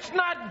 It's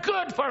not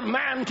good for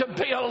man to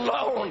be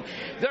alone.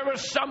 There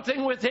was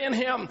something within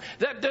Him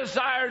that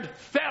desired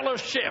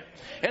fellowship.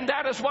 And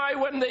that is why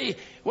when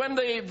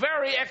the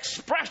very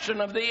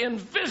expression of the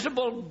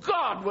invisible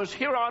God was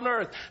here on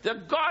earth, the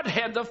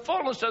Godhead, the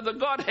fullness of the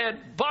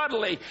Godhead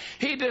bodily,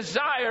 He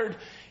desired.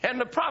 And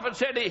the prophet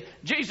said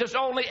Jesus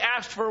only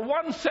asked for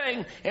one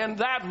thing, and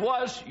that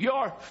was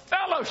your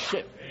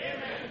fellowship.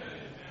 Amen.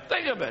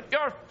 Think of it,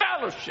 your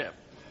fellowship.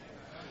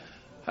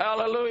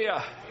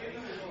 Hallelujah.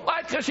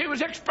 Why? Because He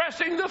was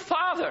expressing the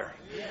Father.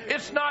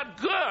 It's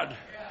not good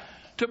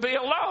to be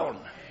alone.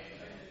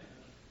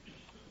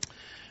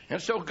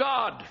 And so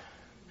God,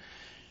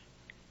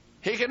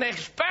 He can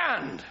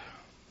expand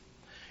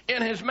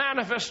in His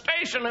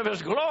manifestation of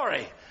His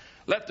glory.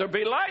 Let there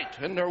be light,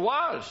 and there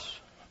was.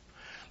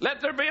 Let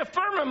there be a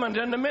firmament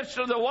in the midst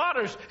of the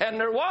waters, and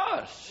there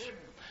was.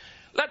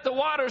 Let the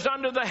waters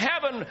under the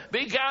heaven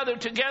be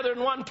gathered together in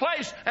one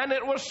place, and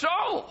it was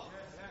so.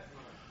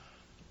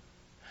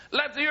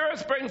 Let the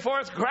earth bring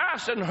forth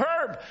grass and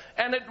herb,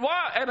 and it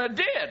was, and it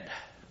did.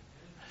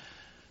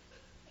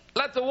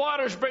 Let the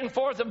waters bring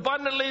forth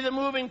abundantly the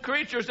moving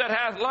creatures that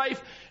have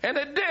life, and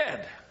it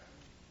did.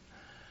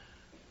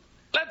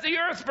 Let the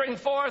earth bring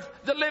forth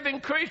the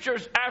living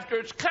creatures after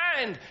its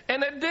kind,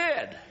 and it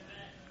did.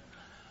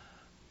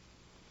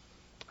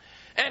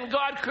 And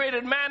God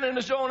created man in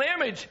His own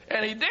image,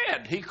 and He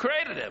did. He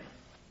created him.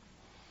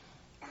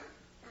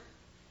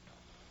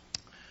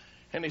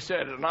 And He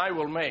said, and I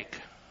will make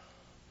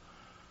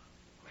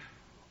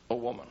a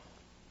woman.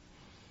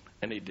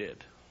 And He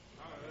did.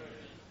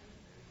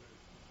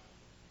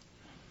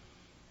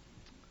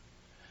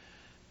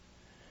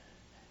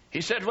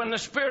 He said, when the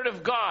Spirit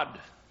of God,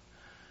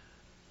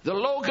 the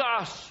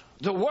Logos,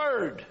 the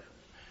Word,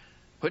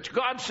 which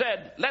God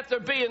said, let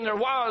there be, and there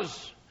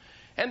was,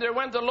 and there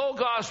went the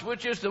Logos,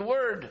 which is the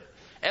Word,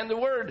 and the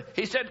Word,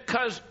 He said,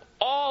 because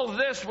all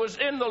this was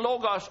in the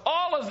Logos.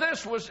 All of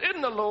this was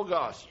in the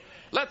Logos.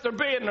 Let there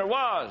be, and there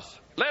was.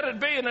 Let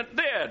it be, and it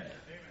did.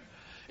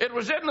 It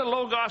was in the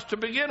Logos to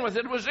begin with.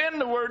 It was in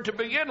the Word to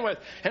begin with.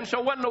 And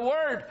so when the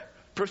Word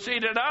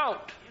proceeded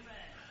out,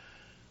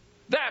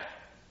 that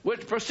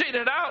which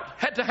proceeded out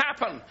had to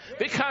happen,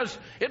 because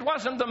it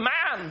wasn't the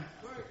man.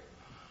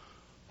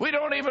 We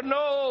don't even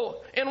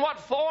know in what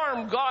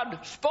form God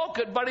spoke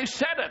it, but He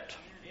said it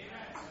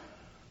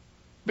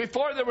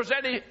before there was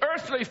any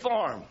earthly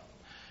form.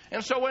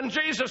 And so when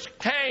Jesus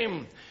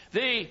came,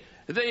 the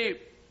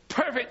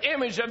perfect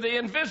image of the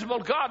invisible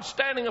God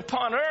standing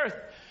upon earth,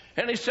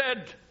 and He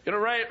said,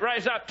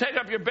 rise up, take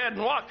up your bed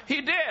and walk.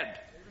 He did.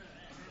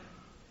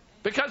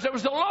 Because it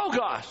was the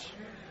Logos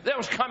that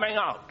was coming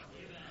out.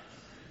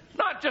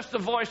 Not just the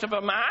voice of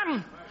a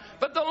man,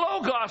 but the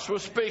Logos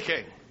was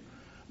speaking.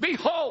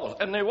 Behold,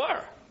 and they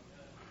were.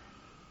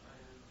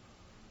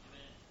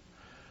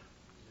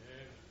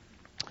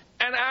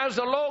 And as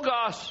the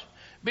Logos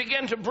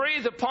began to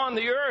breathe upon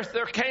the earth,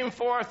 there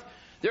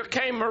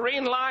came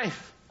marine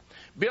life,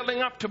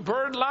 building up to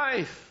bird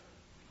life,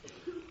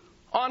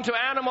 onto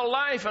animal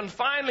life, and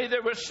finally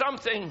there was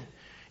something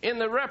in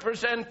the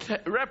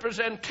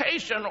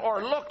representation,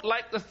 or looked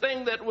like the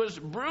thing that was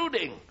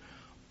brooding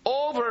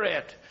over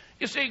it.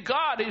 You see,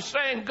 God, He's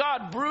saying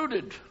God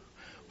brooded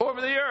over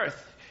the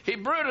earth. He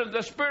brooded,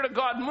 the Spirit of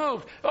God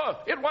moved.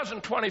 Oh, it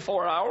wasn't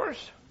 24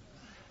 hours.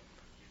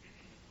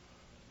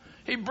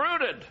 He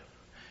brooded,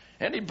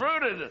 and He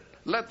brooded,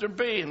 let there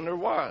be, and there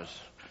was.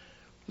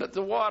 Let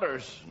the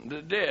waters, and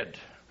it did.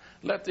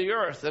 Let the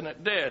earth, and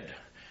it did.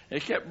 He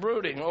kept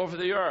brooding over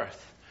the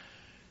earth.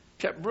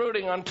 Kept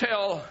brooding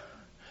until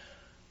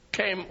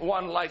came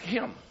one like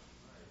Him.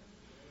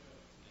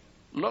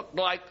 Looked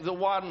like the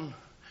one.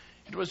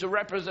 It was a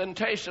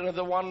representation of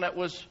the one that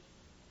was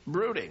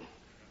brooding,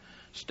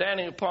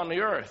 standing upon the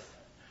earth.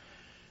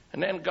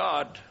 And then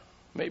God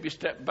maybe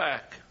stepped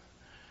back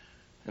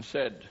and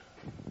said,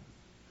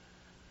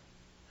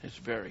 it's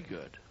very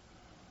good.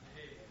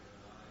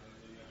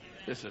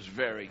 This is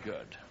very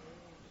good.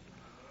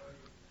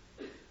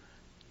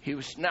 He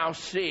was now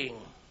seeing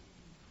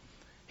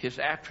His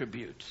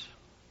attributes.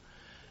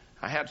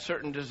 I had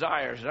certain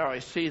desires, now I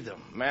see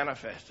them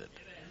manifested.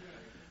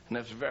 And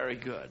it's very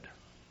good.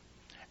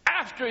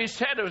 After He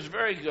said it was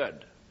very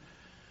good,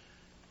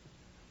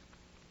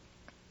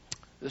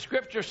 the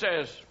Scripture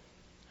says,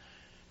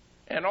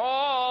 and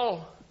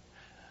all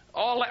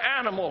the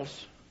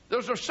animals,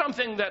 those are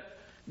something that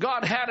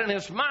God had in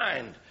His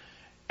mind.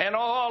 And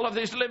all of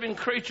these living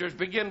creatures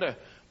begin to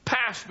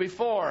pass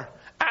before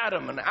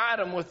Adam. And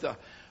Adam, with the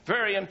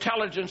very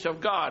intelligence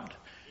of God,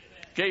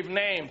 gave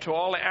name to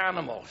all the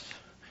animals,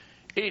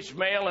 each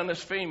male and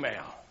his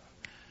female,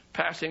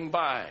 passing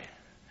by.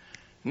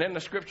 And then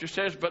the Scripture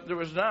says, but there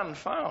was none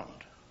found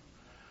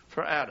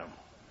for Adam.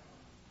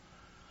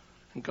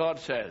 And God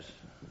says,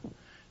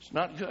 it's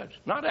not good.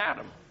 Not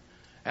Adam.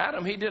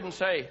 Adam, he didn't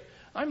say,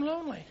 I'm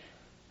lonely.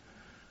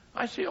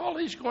 I see all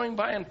these going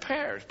by in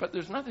pairs, but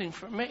there's nothing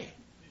for me.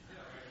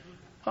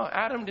 Oh,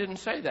 Adam didn't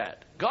say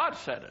that. God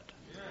said it.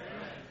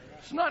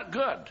 It's not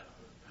good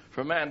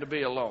for man to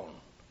be alone.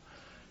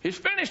 He's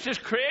finished his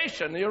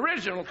creation, the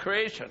original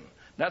creation.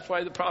 That's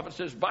why the prophet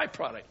says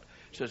byproduct.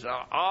 He says,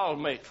 I'll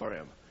make for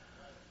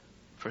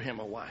him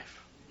a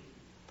wife.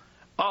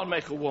 I'll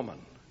make a woman.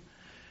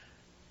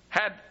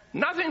 Had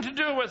nothing to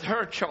do with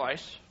her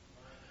choice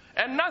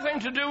and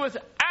nothing to do with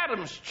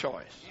Adam's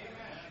choice.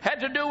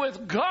 Had to do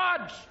with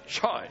God's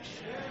choice.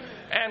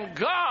 And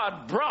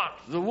God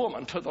brought the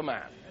woman to the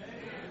man.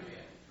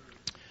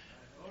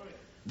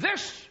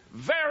 This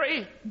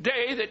very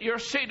day that you're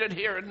seated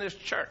here in this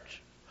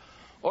church,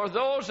 or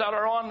those that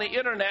are on the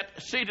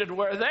internet seated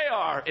where they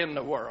are in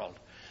the world,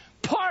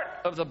 part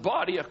of the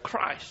body of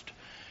Christ,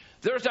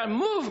 There's a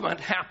movement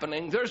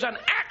happening. There's an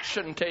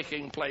action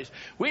taking place.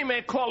 We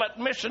may call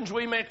it missions.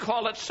 We may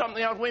call it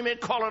something else. We may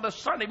call it a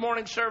Sunday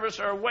morning service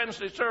or a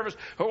Wednesday service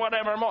or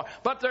whatever more.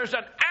 But there's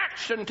an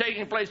action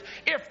taking place.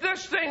 If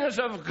this thing is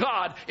of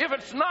God, if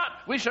it's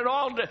not, we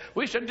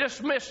should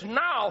dismiss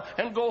now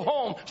and go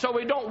home so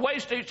we don't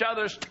waste each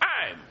other's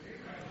time.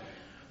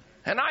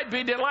 And I'd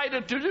be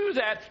delighted to do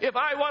that if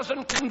I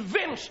wasn't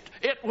convinced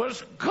it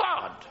was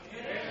God.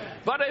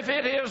 But if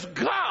it is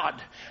God,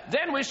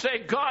 then we say,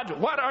 God,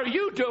 what are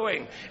you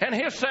doing? And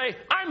he'll say,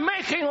 I'm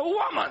making a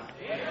woman.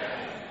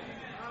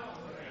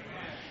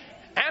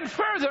 And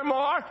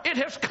furthermore, it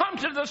has come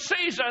to the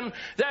season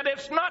that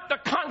it's not the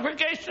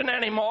congregation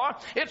anymore.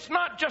 It's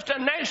not just a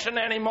nation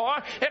anymore.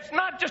 It's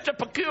not just a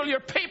peculiar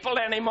people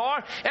anymore.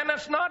 And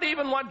it's not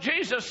even what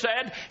Jesus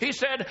said. He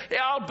said,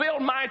 I'll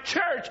build my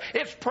church.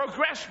 It's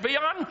progressed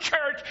beyond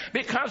church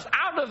because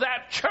out of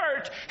that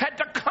church had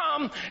to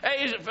come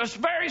a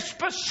very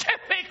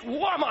specific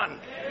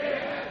woman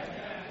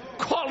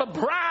called a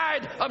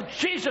bride of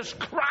Jesus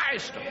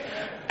Christ,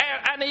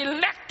 an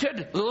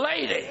elected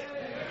lady.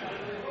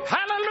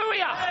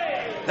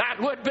 Hallelujah. That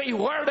would be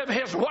word of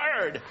his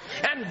word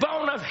and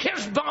bone of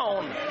his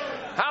bone.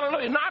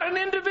 Hallelujah. Not an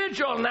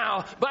individual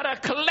now, but a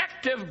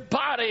collective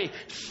body,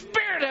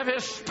 spirit of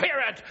his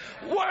spirit,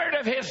 word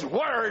of his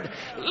word,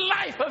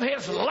 life of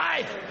his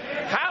life.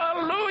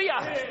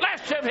 Hallelujah.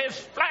 Flesh of his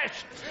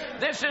flesh.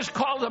 This is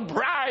called the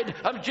bride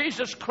of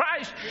Jesus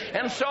Christ.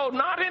 And so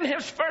not in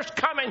his first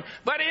coming,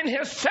 but in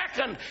his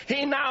second,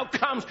 he now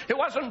comes. It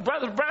wasn't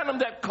Brother Branham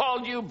that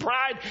called you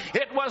bride.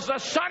 It was the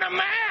Son of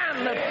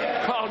Man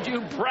that called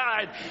you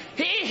bride.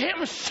 He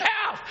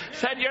himself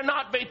said you're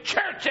not be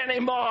church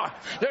anymore.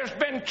 There's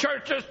been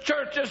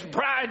churches,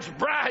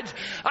 brides.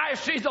 I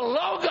see the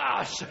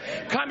Logos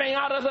coming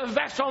out of the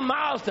vessel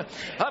mouth of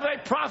a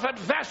prophet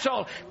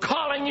vessel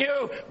calling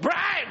you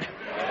bride.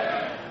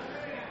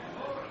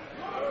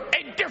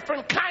 A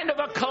different kind of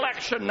a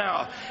collection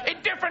now. A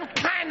different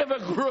kind of a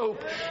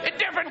group. A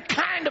different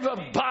kind of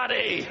a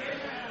body.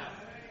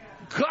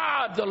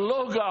 God, the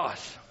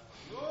Logos.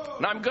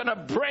 And I'm going to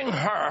bring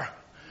her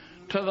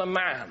to the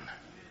man.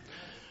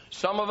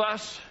 Some of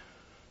us,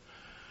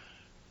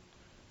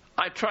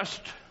 I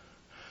trust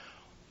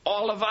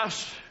all of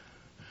us,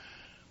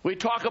 we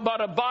talk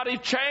about a body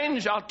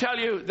change. I'll tell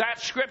you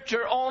that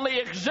scripture only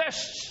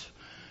exists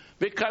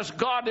because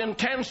God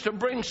intends to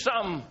bring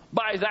some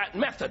by that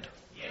method.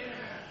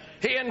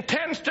 He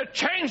intends to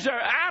change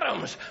their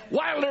atoms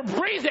while they're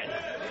breathing.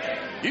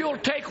 You'll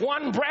take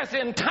one breath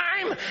in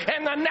time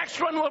and the next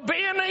one will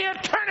be in the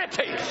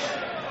eternities.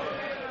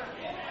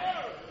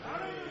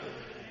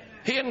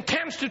 He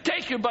intends to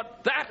take you,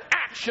 but that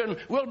action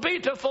will be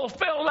to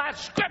fulfill that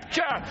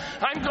scripture.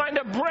 I'm going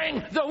to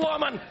bring the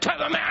woman to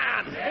the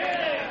man.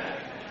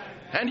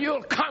 And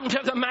you'll come to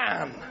the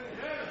man.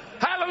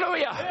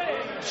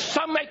 Hallelujah.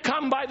 Some may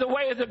come by the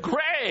way of the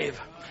grave.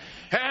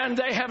 And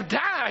they have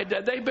died.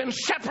 They've been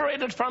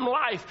separated from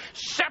life,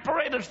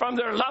 separated from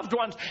their loved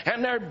ones,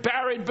 and they're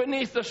buried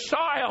beneath the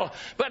soil.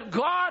 But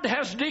God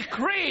has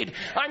decreed,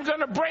 I'm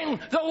going to bring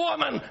the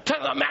woman to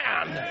the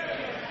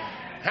man.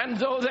 And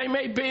though they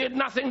may be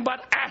nothing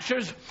but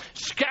ashes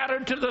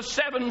scattered to the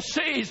seven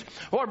seas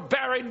or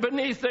buried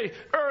beneath the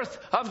earth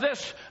of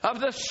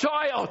the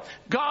soil,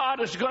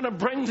 God is going to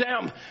bring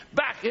them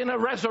back in a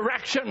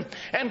resurrection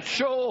and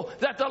show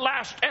that the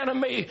last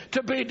enemy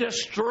to be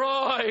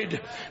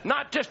destroyed,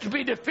 not just to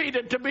be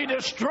defeated, to be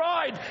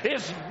destroyed,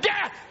 is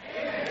death.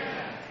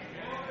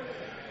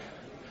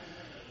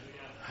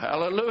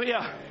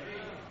 Hallelujah.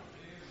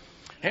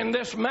 In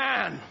this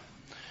man,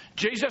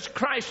 Jesus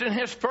Christ in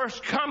his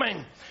first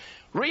coming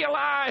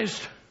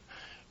realized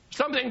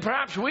something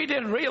perhaps we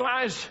didn't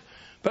realize,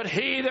 but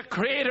he, the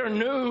Creator,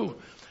 knew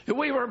that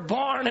we were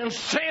born in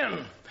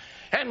sin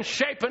and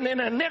shapen in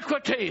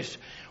iniquities.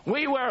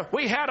 We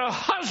had a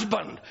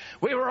husband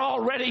we were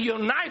already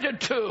united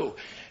to,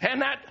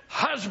 and that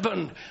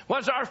husband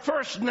was our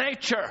first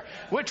nature,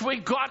 which we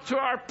got through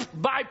our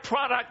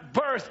byproduct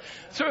birth,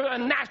 through a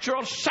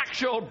natural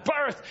sexual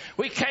birth.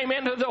 We came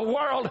into the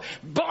world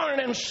born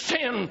in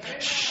sin,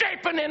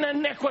 shapen in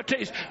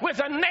iniquities, with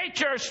a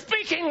nature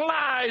speaking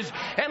lies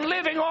and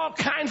living all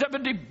kinds of a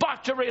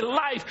debauchery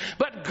life.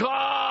 But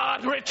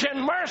God, rich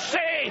in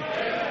mercy,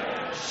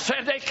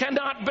 said they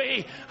cannot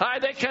be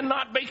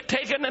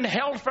taken and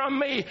held from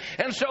me.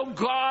 And so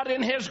God,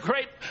 in his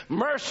great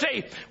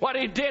mercy, what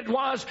he did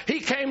was he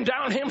came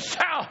down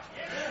himself.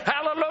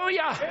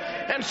 Hallelujah.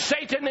 And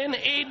Satan in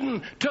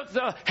Eden took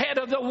the head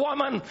of the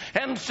woman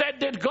and said,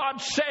 did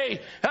God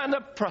say? And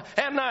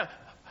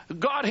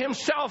God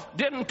himself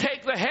didn't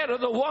take the head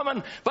of the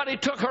woman, but he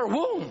took her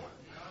womb.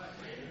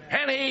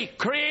 And he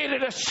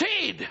created a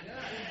seed.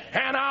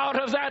 And out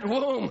of that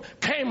womb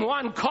came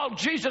one called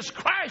Jesus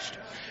Christ.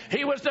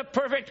 He was the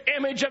perfect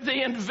image of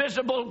the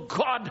invisible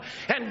God,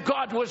 and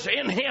God was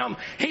in him.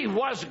 He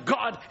was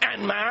God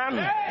and man.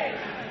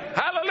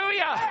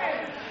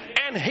 Hallelujah.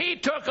 And he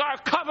took our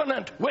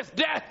covenant with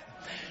death.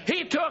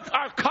 He took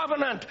our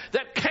covenant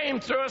that came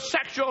through a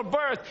sexual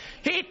birth.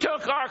 He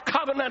took our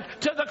covenant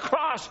to the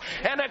cross,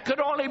 and it could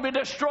only be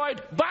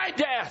destroyed by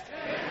death.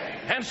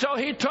 And so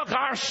he took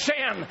our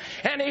sin,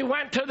 and he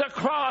went to the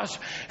cross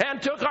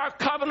and took our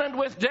covenant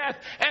with death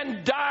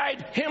and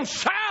died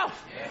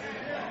himself.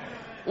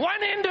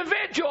 One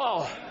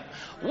individual.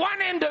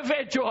 One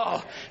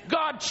individual.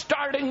 God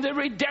starting the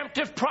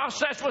redemptive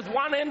process with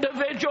one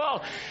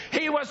individual.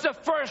 He was the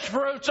first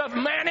fruits of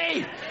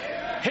many.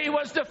 He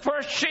was the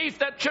first sheaf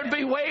that should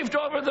be waved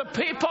over the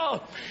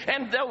people.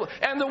 And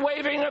the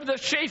waving of the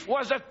sheaf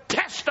was a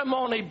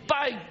testimony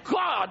by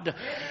God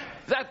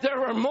that there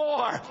were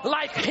more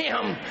like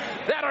him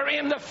that are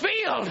in the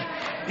field.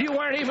 You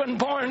weren't even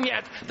born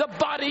yet. The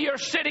body you're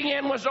sitting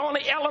in was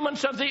only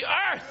elements of the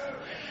earth.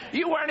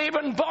 You weren't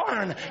even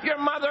born. Your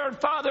mother and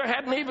father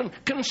hadn't even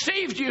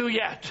conceived you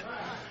yet.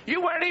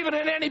 You weren't even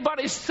in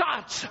anybody's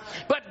thoughts.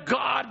 But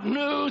God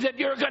knew that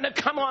you're going to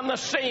come on the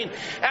scene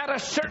at a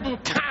certain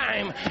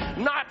time.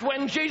 Not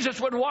when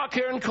Jesus would walk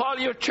here and call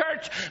you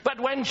church, but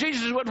when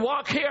Jesus would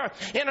walk here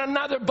in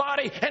another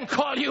body and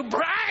call you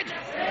bride.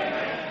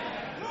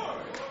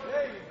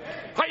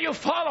 Are you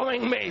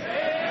following me?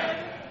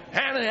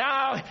 And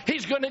now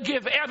he's going to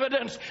give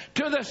evidence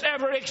to this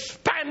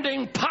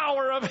ever-expanding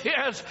power of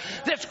his,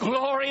 this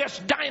glorious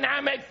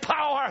dynamic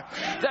power,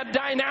 the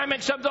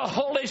dynamics of the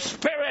Holy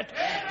Spirit.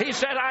 He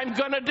said, I'm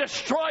going to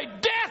destroy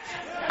death.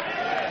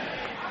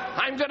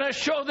 I'm going to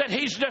show that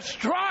he's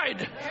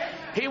destroyed.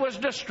 He was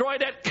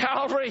destroyed at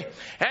Calvary,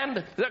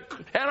 and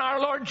our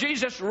Lord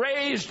Jesus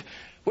raised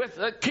with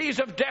the keys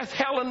of death,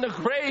 hell, and the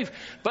grave.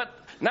 But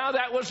now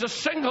that was a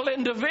single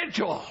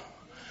individual.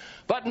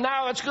 But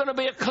now it's going to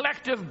be a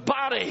collective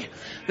body.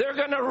 They're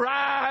going to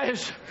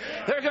rise.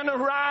 They're going to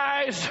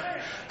rise.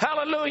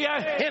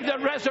 Hallelujah. In the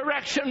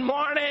resurrection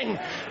morning.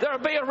 There'll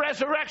be a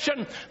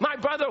resurrection. My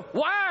brother,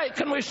 why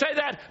can we say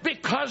that?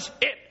 Because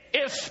it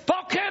is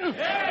spoken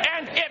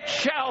and it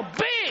shall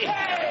be.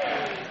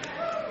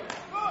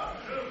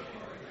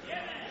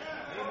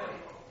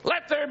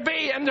 Let there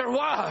be, and there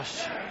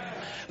was.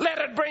 Let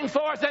it bring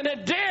forth, and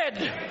it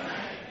did.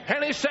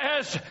 And he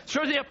says,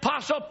 through the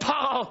Apostle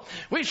Paul,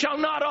 we shall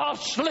not all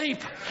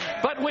sleep,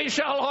 but we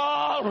shall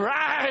all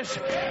rise.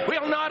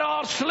 We'll not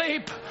all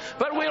sleep,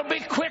 but we'll be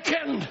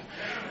quickened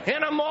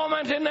in a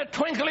moment, in the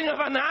twinkling of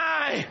an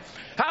eye.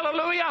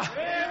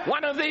 Hallelujah.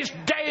 One of these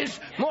days,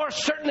 more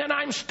certain than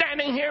I'm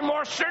standing here,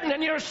 more certain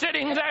than you're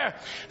sitting there,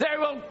 there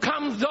will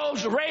come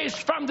those raised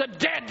from the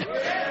dead.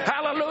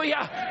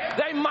 Hallelujah.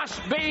 They must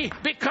be,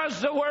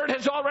 because the Word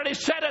has already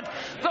said it.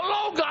 The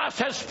Logos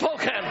has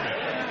spoken.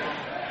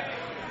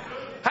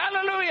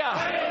 Hallelujah.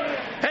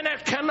 And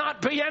it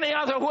cannot be any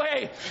other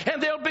way.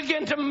 And they'll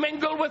begin to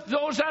mingle with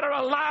those that are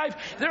alive.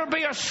 There'll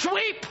be a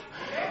sweep.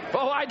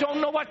 Oh, I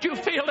don't know what you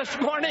feel this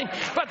morning,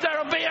 but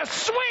there'll be a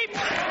sweep.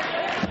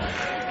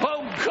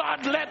 Oh,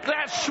 God, let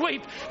that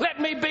sweep. Let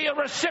me be a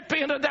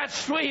recipient of that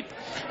sweep.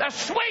 A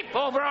sweep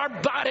over our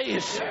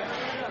bodies.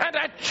 And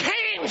a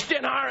change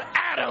in our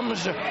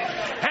atoms.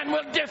 And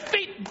we'll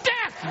defeat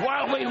death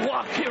while we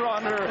walk here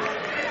on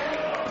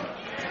earth.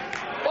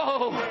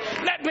 Oh,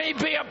 let me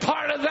be a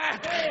part of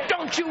that.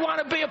 Don't you want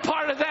to be a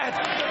part of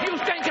that? You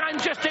think I'm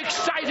just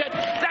excited?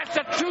 That's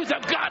the truth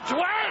of God's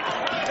Word.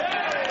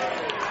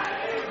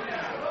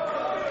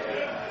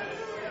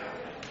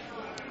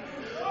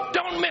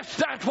 Don't miss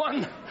that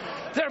one.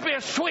 There'll be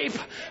a sweep.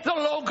 The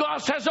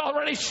Logos has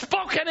already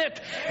spoken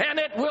it, and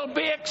it will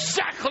be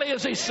exactly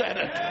as he said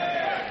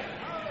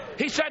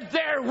it. He said,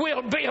 there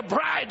will be a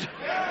bride.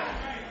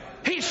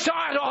 He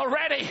saw it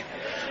already.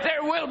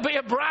 There will be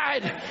a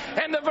bride.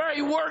 And the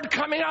very word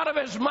coming out of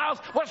his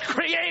mouth was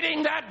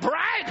creating that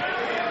bride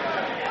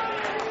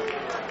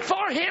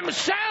for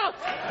himself.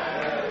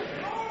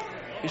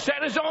 He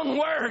said his own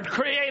word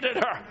created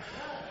her.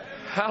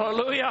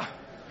 Hallelujah.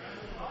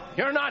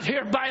 You're not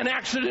here by an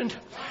accident.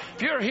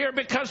 If you're here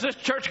because this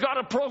church got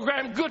a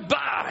program,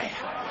 goodbye.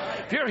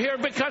 If you're here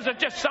because of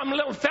just some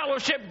little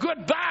fellowship,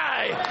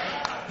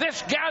 goodbye.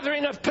 This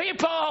gathering of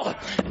people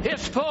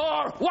is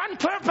for one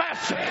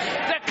purpose,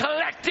 the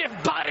collective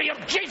body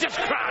of Jesus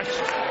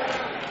Christ.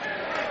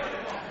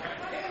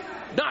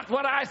 Not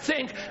what I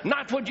think,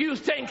 not what you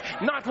think,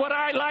 not what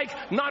I like,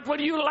 not what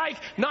you like,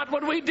 not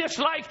what we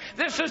dislike.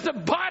 This is the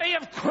body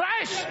of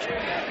Christ.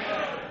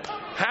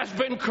 Has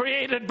been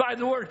created by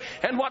the Word.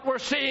 And what we're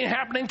seeing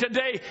happening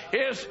today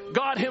is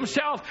God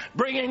Himself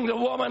bringing the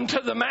woman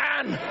to the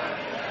man.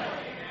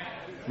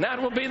 And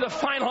that will be the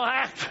final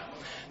act.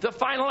 The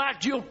final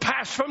act, you'll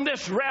pass from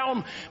this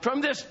realm,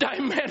 from this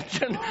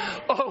dimension.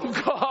 Oh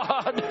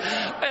God,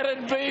 let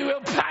it be.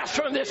 We'll pass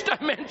from this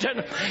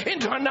dimension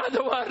into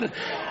another one,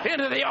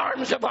 into the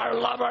arms of our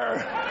lover.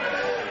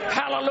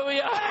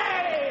 Hallelujah.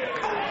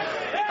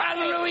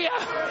 Hallelujah.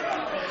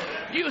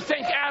 You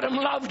think Adam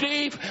loved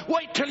Eve?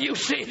 Wait till you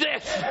see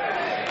this.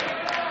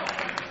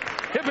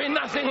 It'll be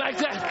nothing like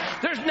that.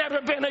 There's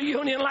never been a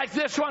union like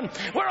this one.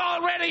 We're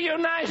already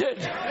united.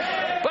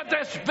 But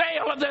this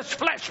veil of this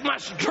flesh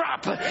must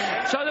drop so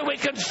that we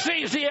can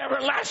seize the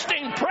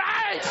everlasting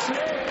prize.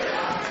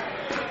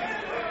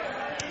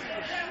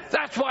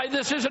 That's why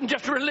this isn't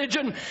just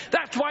religion.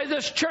 That's why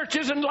this church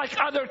isn't like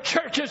other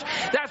churches.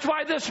 That's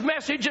why this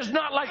message is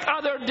not like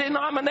other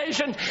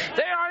denominations.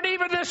 They aren't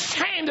even the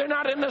same. They're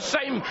not in the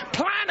same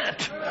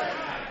planet.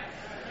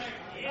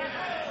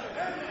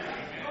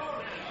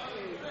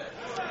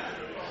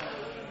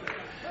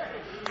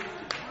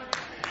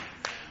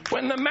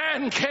 When the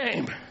man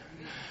came,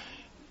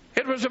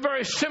 it was a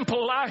very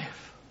simple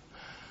life.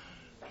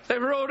 They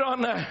rode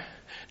on the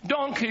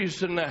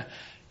donkeys and the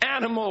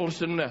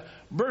animals and the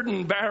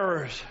burden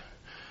bearers.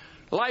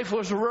 Life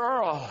was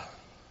rural.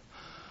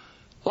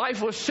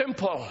 Life was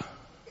simple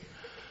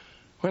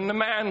when the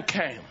man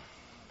came.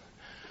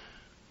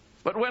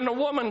 But when the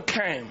woman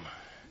came,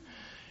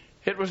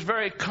 it was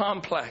very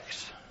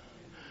complex.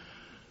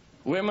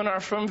 Women are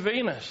from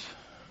Venus.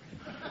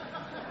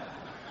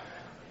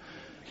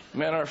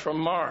 Men are from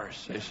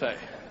Mars, they say.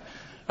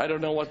 I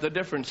don't know what the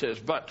difference is,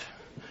 but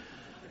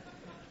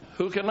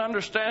who can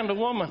understand a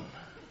woman?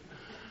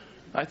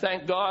 I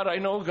thank God I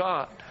know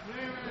God.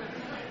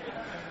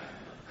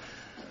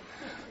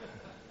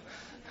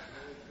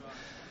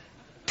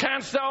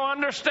 Canst thou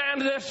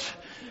understand this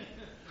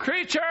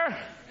creature?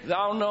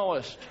 Thou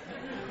knowest.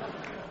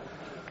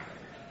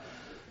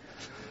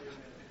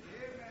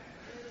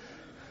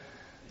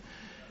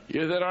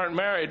 You that aren't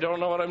married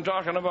don't know what I'm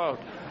talking about.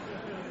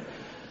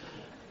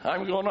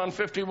 I'm going on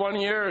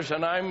 51 years,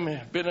 and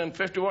I've been in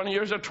 51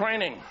 years of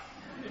training.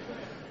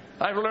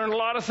 I've learned a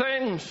lot of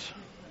things,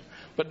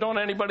 but don't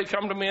anybody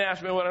come to me and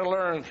ask me what I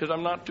learned, because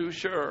I'm not too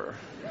sure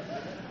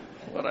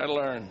what I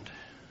learned.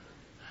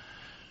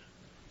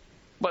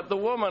 But the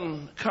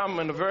woman come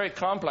in a very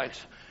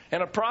complex,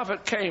 and a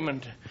prophet came,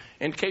 and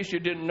in case you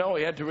didn't know,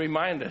 he had to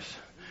remind us,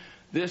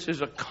 this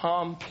is a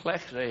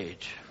complex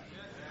age.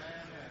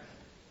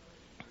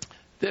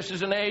 This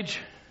is an age.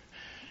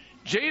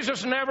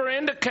 Jesus never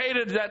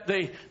indicated that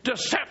the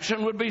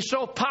deception would be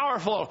so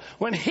powerful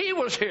when he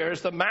was here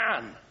as the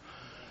man,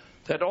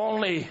 that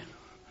only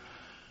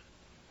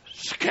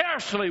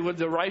scarcely would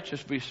the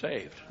righteous be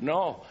saved.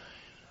 No.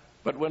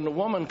 But when the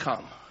woman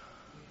come,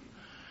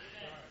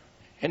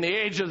 in the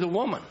age of the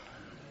woman,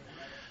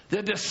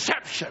 the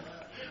deception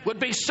would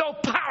be so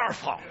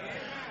powerful.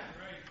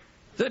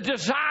 The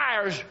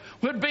desires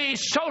would be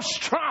so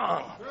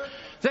strong.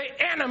 The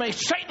enemy,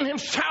 Satan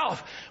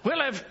himself,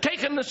 will have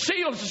taken the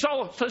seals,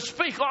 so to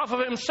speak, off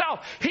of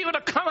himself. He would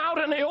have come out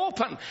in the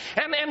open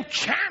and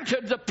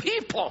enchanted the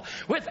people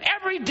with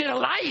every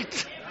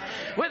delight,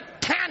 with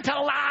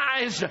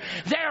tantalized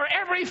their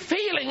every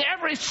feeling,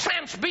 every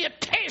sense, be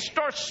it taste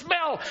or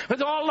smell,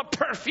 with all the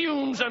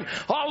perfumes and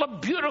all the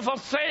beautiful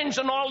things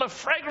and all the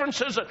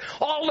fragrances and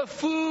all the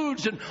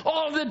foods and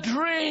all the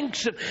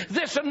drinks and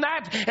this and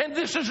that, and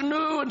this is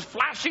new, and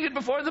flashing it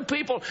before the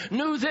people.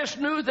 New this,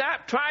 new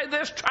that, try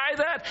this, try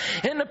that.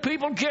 And the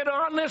people get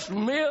on this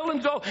mill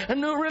and go, a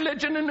new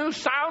religion, a new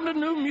sound, a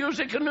new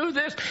music, a new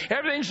this.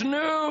 Everything's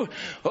new.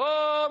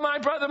 Oh, my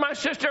brother, my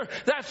sister,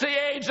 that's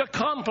the age, the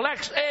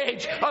complex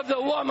age of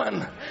the woman.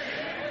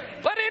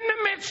 But in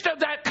the midst of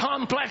that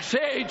complex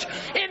age,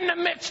 in the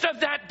midst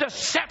of that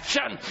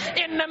deception,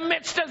 in the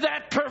midst of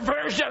that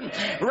perversion,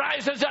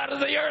 rises out of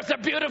the earth a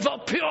beautiful,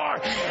 pure,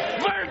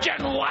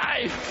 virgin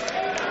wife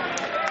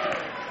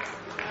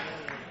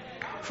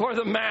for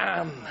the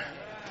man.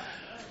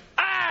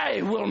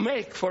 I will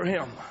make for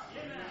him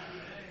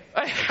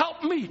a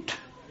helpmeet.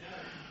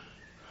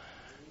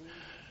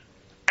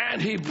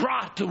 And he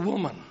brought the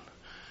woman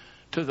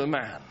to the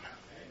man.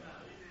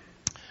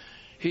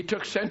 He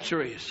took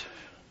centuries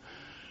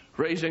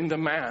raising the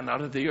man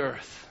out of the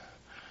earth.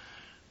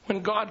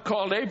 When God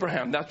called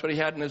Abraham, that's what he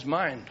had in his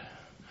mind,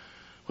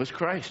 was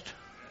Christ.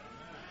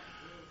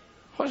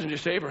 It wasn't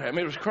just Abraham,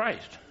 it was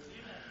Christ.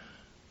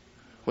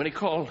 When he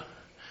called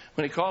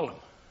him,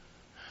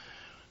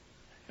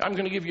 I'm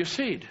going to give you a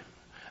seed.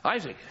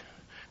 Isaac,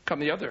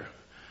 come the other.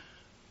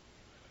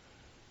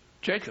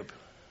 Jacob,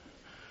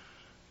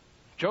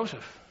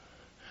 Joseph.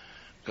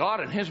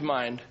 God in his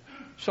mind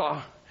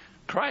saw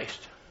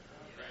Christ.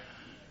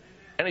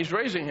 And he's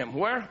raising him.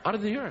 Where? Out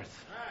of the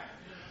earth.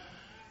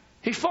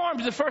 He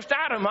formed the first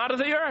Adam out of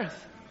the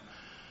earth.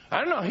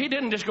 I don't know. He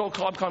didn't just go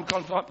clump.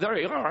 There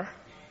you are.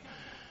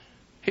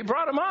 He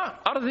brought him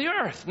out of the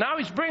earth. Now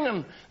he's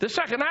bringing the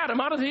second Adam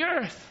out of the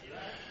earth.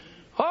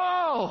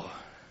 Oh,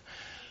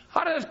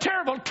 out of a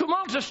terrible,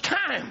 tumultuous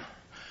time.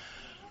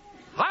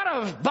 Out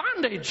of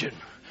bondage. And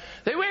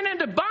they went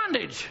into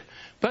bondage.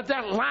 But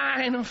that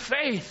line of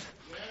faith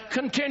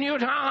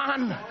continued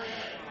on.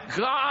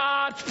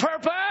 God's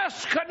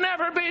purpose could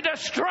never be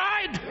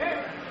destroyed.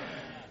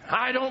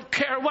 I don't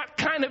care what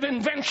kind of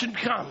invention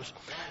comes.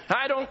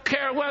 I don't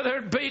care whether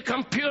it be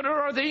computer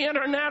or the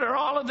internet or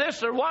all of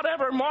this or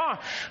whatever more.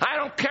 I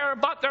don't care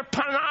about their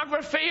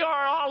pornography or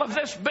all of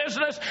this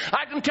business.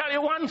 I can tell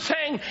you one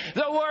thing.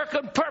 The work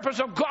and purpose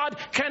of God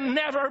can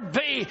never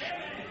be.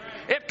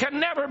 It can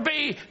never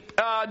be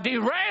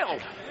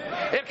derailed.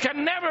 It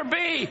can never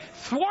be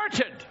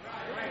thwarted.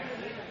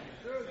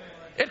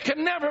 It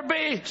can never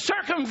be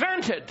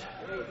circumvented.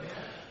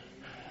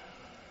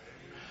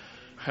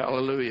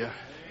 Hallelujah.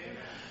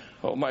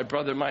 Oh, my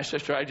brother, my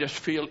sister, I just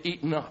feel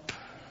eaten up.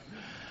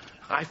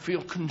 I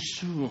feel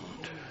consumed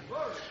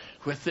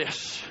with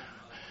this.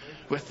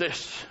 With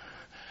this.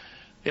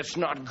 It's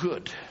not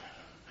good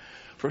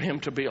for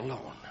him to be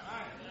alone.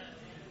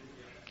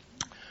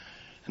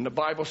 And the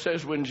Bible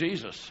says when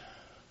Jesus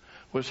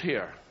was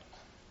here,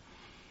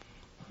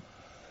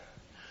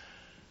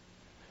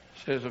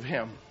 it says of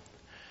him,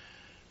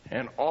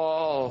 and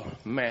all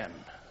men,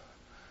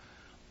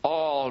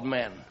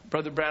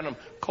 Brother Branham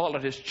called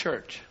it his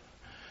church.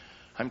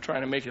 I'm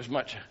trying to make as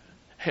much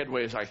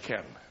headway as I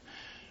can.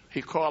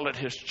 He called it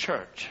his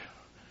church,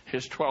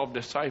 his 12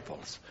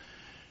 disciples,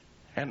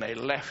 and they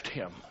left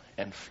him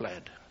and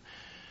fled.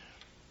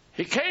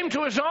 He came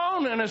to his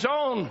own, and his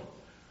own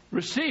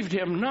received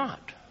him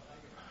not.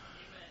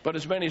 But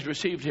as many as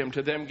received him,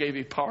 to them gave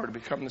he power to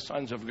become the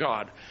sons of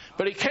God.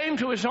 But he came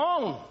to his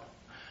own.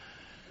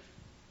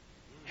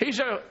 He's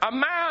a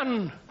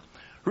man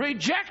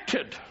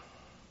rejected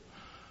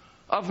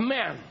of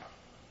men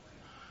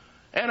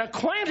and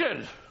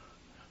acquainted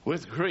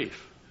with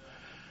grief.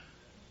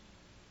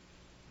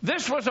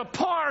 This was a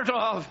part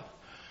of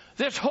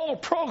this whole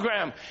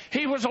program.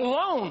 He was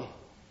alone.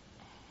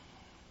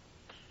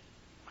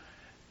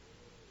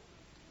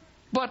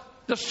 But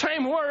the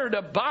same word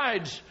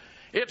abides.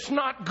 It's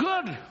not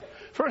good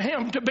for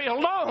him to be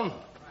alone.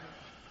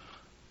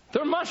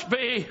 There must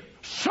be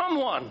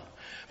someone,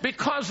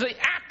 because the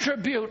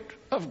attribute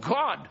of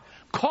God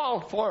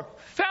called for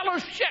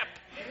fellowship.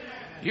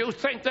 You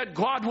think that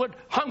God would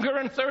hunger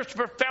and thirst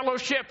for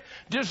fellowship,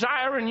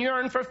 desire and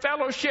yearn for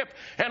fellowship,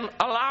 and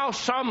allow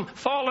some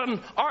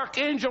fallen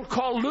archangel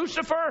called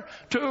Lucifer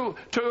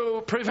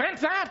to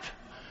prevent that?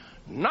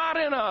 Not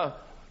in a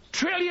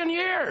trillion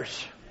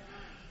years.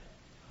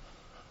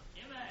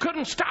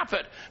 Couldn't stop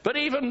it. But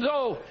even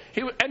though,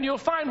 and you'll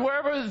find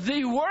wherever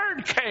the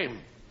word came,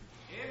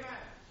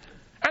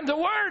 and the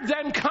word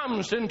then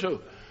comes into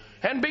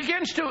and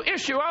begins to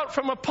issue out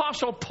from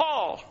Apostle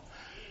Paul.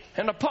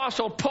 And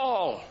Apostle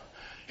Paul,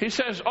 he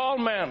says, all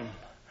men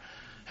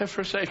have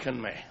forsaken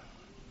me.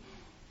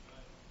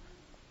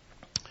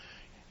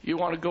 You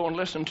want to go and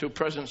listen to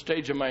present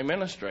stage of my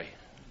ministry.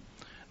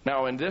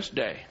 Now in this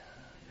day,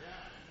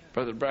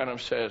 Brother Branham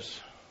says,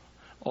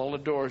 all the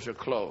doors are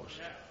closed.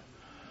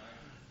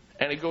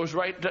 And he goes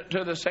right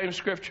to the same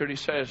scripture. He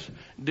says,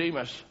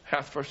 Demas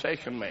hath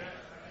forsaken me.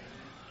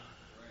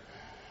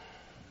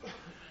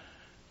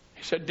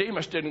 He said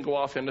Demas didn't go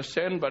off into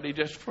sin, but he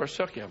just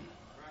forsook him.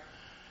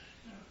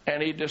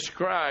 And he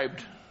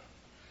described,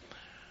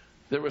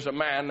 there was a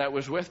man that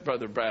was with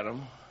Brother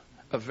Branham,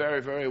 a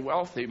very, very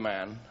wealthy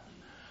man,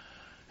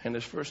 and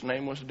his first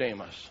name was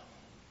Demas.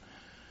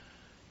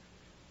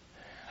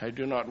 I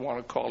do not want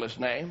to call his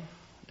name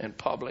in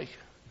public,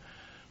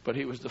 but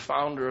he was the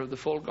founder of the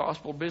Full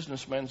Gospel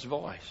Businessman's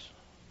Voice.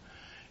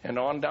 And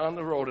on down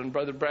the road, and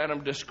Brother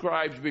Branham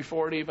describes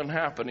before it even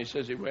happened, he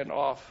says he went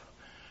off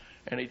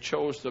and he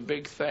chose the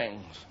big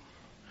things,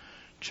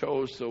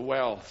 chose the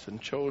wealth,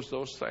 and chose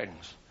those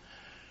things.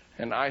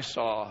 And I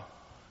saw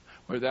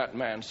where that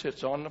man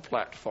sits on the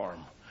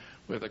platform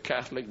with a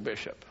Catholic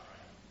bishop,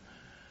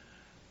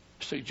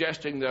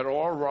 suggesting that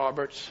Oral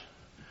Roberts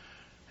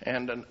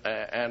and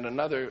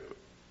another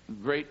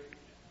great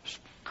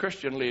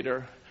Christian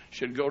leader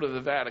should go to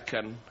the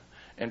Vatican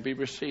and be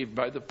received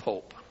by the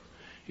Pope.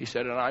 He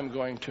said, and I'm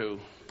going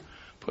to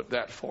put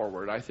that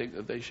forward. I think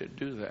that they should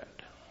do that.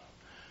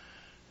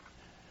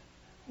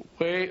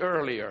 Way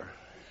earlier,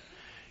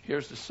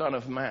 here's the Son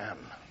of Man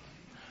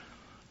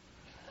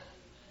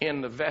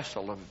in the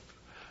vessel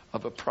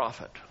of a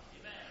prophet.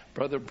 Amen.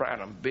 Brother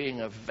Branham being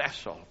a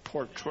vessel,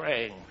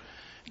 portraying,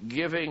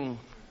 giving,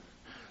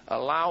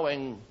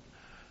 allowing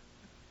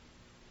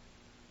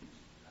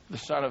the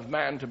Son of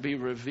Man to be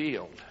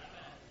revealed.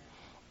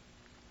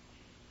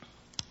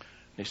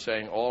 He's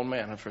saying, all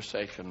men have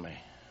forsaken me.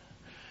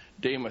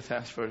 Demas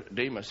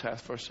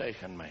hath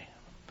forsaken me.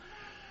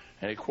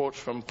 And he quotes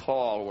from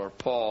Paul, where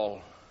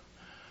Paul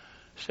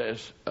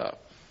says,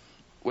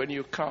 when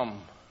you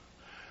come,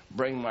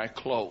 bring my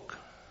cloak.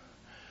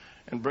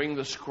 And bring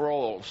the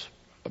scrolls.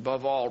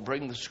 Above all,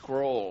 bring the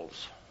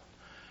scrolls.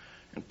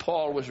 And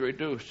Paul was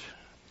reduced.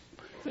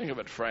 Think of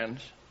it,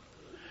 friends.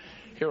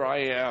 Here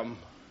I am.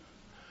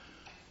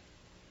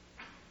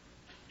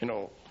 You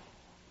know,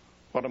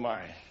 what am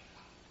I?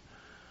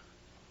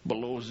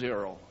 Below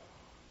zero.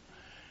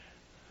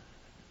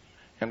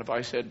 And if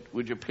I said,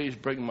 would you please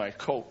bring my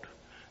coat?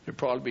 There'd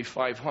probably be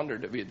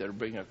 500 of you that'd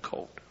bring a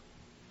coat.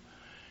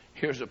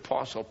 Here's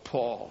Apostle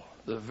Paul,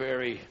 the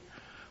very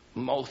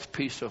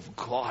mouthpiece of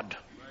God,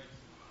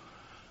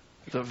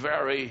 the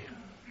very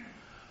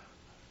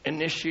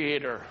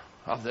initiator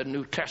of the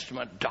New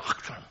Testament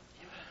doctrine,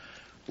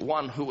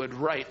 one who would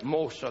write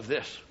most of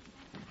this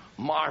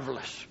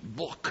marvelous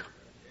book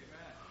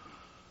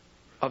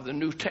of the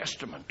New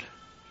Testament,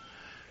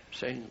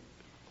 saying,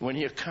 when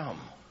you come,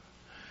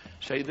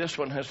 say, this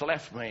one has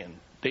left me, and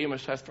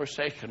Demas hath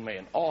forsaken me,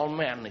 and all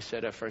men, he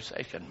said, have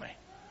forsaken me.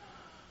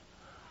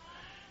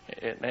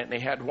 And he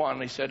had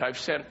one, he said, I've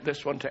sent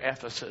this one to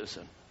Ephesus,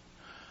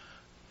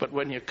 but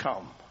when you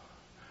come,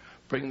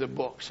 Bring the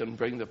books and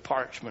bring the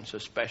parchments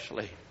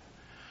especially,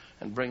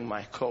 and bring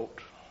my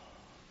coat.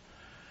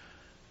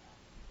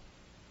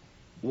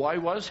 Why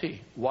was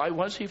he? Why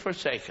was he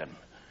forsaken?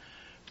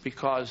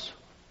 Because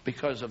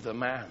of the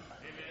man.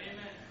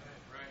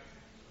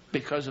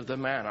 Because of the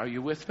man. Are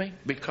you with me?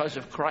 Because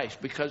of Christ,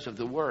 because of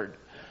the Word.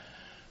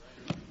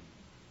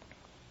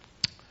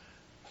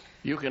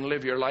 You can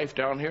live your life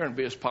down here and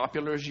be as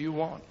popular as you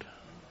want,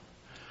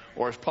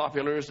 or as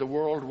popular as the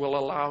world will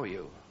allow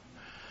you.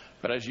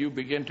 But as you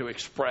begin to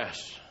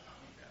express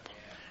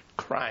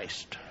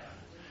Christ,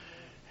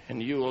 and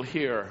you will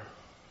hear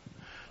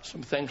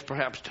some things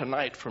perhaps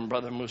tonight from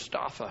Brother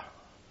Mustafa,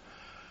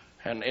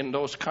 and in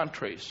those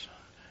countries,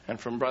 and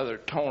from Brother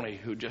Tony,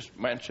 who just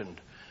mentioned,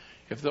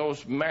 if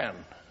those men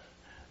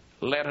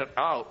let it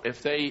out,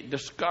 if they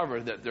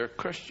discover that they're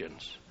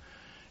Christians,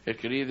 it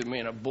could either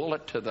mean a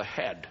bullet to the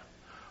head,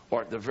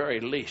 or at the very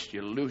least,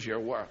 you lose your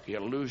work,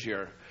 you lose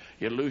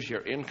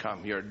your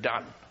income, you're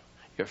done,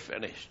 you're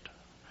finished.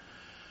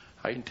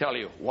 I can tell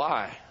you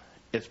why.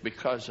 It's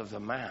because of the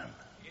man,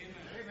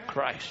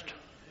 Christ.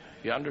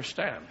 You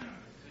understand?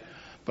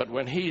 But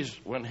when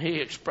he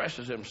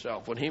expresses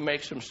himself, when he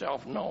makes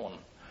himself known,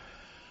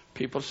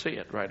 people see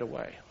it right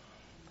away.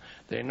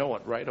 They know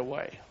it right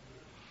away.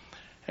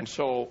 And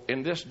so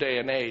in this day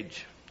and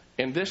age,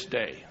 in this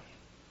day,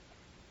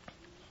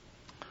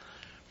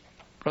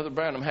 Brother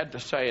Branham had to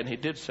say, and he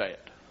did say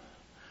it.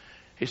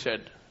 He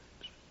said,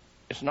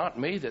 it's not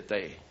me that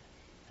they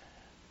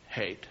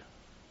hate.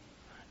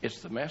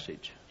 It's the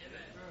message.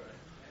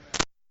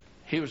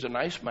 He was a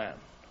nice man.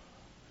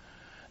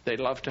 They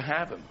loved to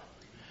have him.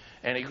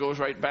 And he goes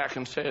right back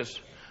and says,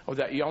 oh,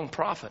 that young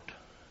prophet,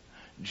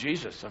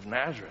 Jesus of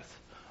Nazareth.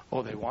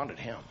 Oh, they wanted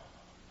him.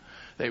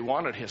 They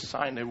wanted his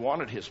sign. They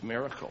wanted his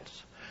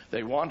miracles.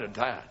 They wanted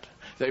that.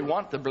 They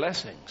want the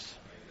blessings.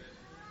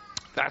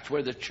 That's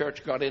where the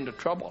church got into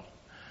trouble.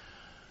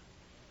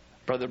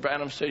 Brother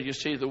Branham said, you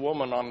see the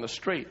woman on the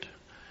street,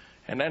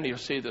 and then you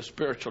see the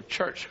spiritual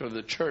church, because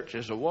the church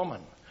is a woman.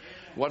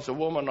 What's a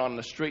woman on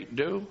the street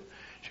do?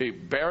 She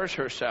bears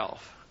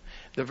herself,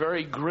 the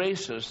very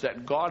graces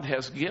that God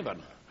has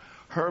given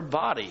her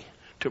body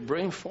to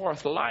bring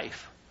forth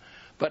life,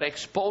 but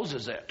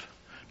exposes it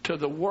to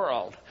the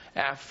world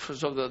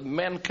so that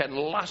men can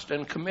lust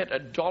and commit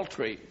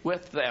adultery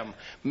with them,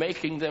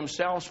 making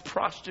themselves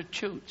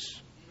prostitutes.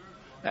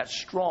 That's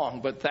strong,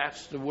 but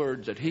that's the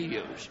words that he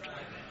used.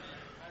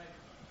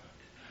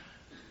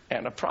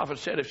 And the prophet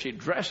said if she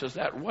dresses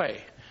that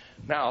way,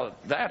 now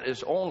that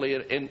is only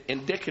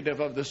indicative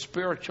of the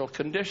spiritual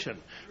condition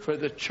for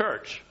the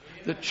church.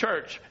 The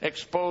church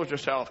exposed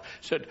herself,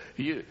 said,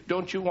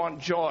 don't you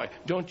want joy?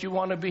 Don't you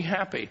want to be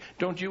happy?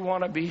 Don't you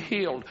want to be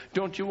healed?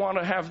 Don't you want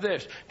to have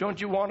this?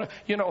 Don't you want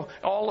to,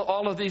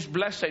 all of these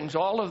blessings,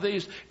 all of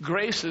these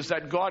graces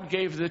that God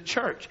gave the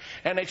church,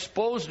 and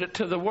exposed it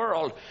to the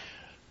world.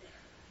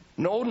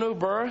 No new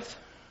birth,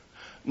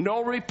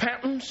 no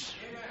repentance.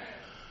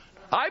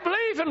 I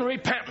believe in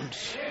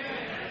repentance.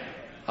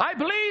 I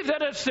believe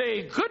that it's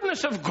the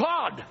goodness of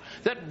God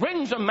that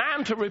brings a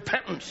man to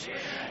repentance,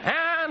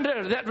 and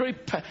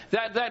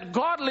that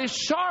godly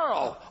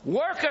sorrow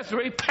worketh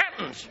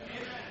repentance.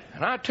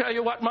 And I tell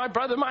you what, my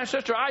brother, my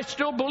sister, I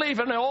still believe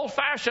in the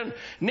old-fashioned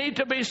need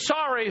to be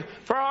sorry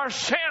for our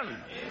sin.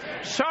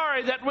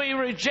 Sorry that we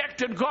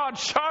rejected God.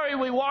 Sorry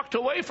we walked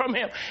away from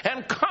Him.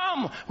 And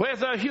come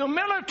with a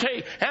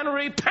humility and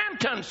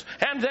repentance.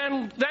 And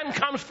then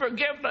comes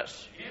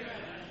forgiveness.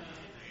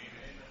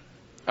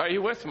 Are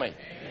you with me?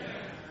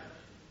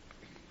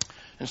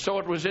 And so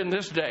it was in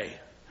this day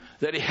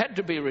that He had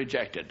to be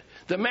rejected.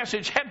 The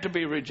message had to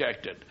be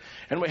rejected.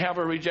 And we have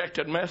a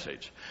rejected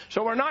message.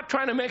 So we're not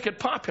trying to make it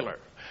popular.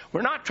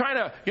 We're not trying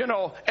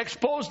to,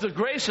 expose the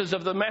graces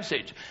of the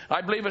message.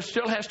 I believe it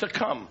still has to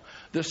come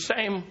the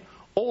same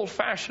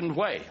old-fashioned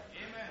way.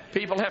 Amen.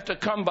 People have to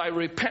come by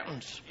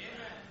repentance.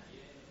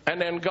 Amen.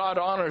 And then God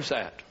honors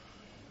that.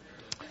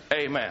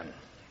 Amen.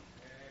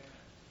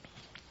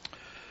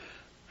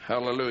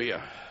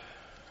 Hallelujah.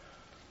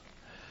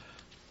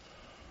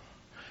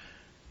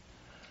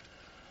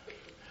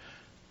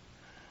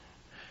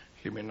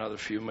 Give me another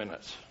few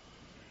minutes.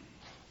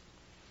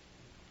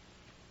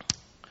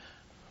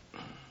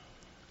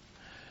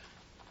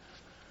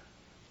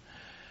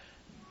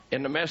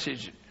 In the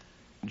message,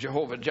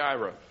 Jehovah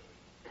Jireh,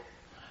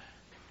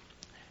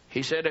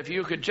 He said, if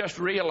you could just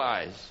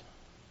realize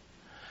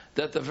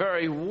that the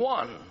very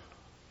one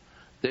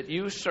that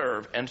you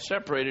serve and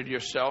separated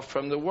yourself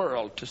from the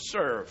world to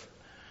serve,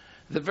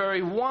 the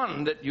very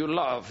one that you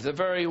love, the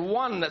very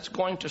one that's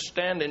going to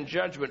stand in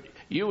judgment,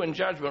 you in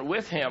judgment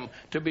with Him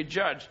to be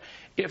judged,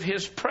 if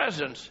His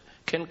presence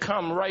can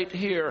come right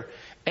here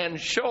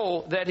and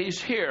show that He's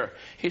here.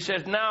 He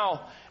says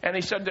now, and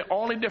He said the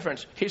only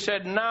difference, He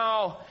said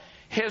now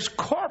His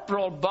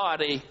corporal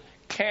body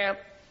can't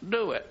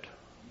do it.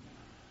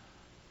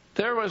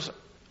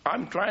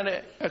 I'm trying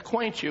to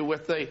acquaint you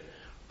with the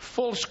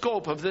full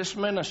scope of this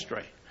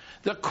ministry.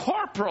 The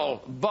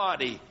corporal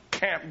body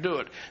can't do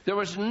it. There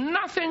was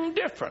nothing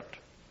different.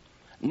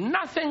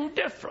 Nothing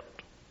different.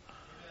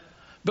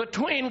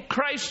 between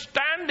Christ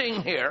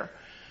standing here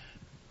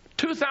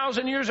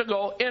 2,000 years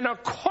ago in a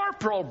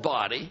corporal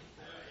body,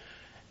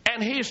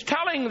 and he's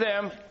telling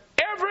them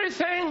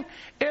everything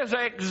is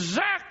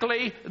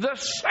exactly the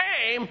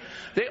same.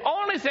 The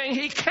only thing,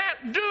 he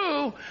can't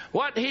do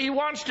what he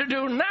wants to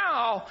do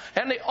now,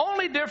 and the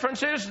only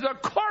difference is the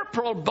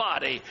corporal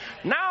body.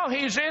 Now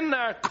he's in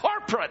the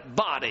corporate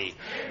body.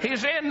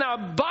 He's in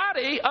the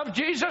body of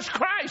Jesus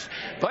Christ,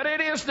 but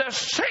it is the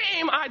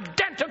same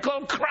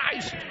identical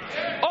Christ.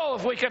 Oh,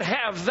 if we could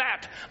have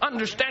that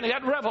understanding,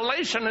 that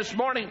revelation this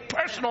morning,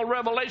 personal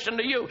revelation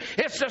to you.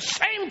 It's the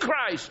same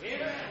Christ.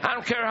 I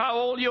don't care how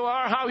old you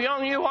are, how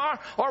young you are,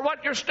 or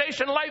what your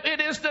station in life.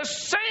 It is the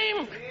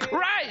same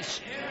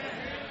Christ.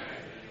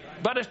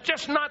 But it's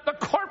just not the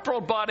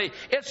corporal body.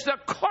 It's the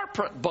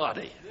corporate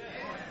body.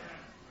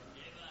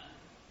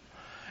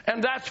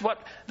 And that's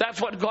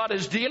what God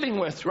is dealing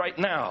with right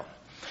now.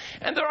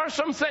 And there are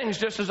some things,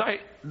 just as I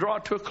draw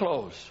to a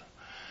close,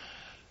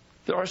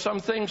 there are some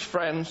things,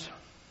 friends,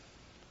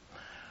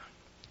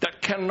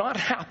 that cannot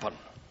happen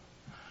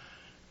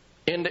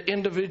in the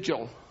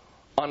individual,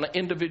 on an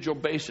individual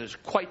basis,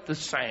 quite the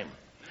same.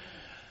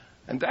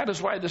 And that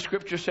is why the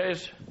scripture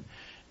says,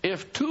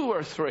 if 2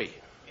 or 3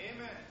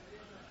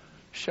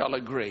 shall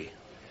agree,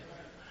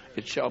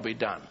 it shall be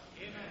done.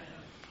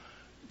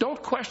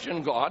 Don't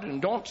question God,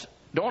 and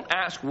don't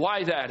ask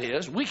why that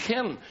is. We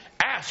can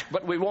ask,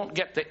 but we won't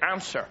get the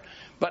answer.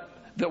 But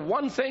the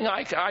one thing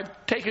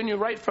I've taken you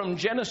right from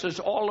Genesis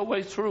all the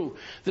way through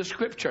the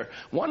scripture.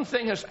 One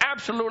thing is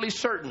absolutely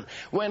certain.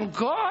 When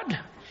God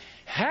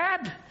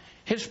had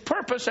his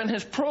purpose and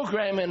his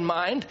program in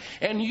mind,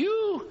 and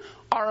you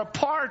are a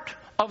part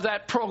of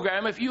that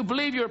program, if you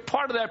believe you're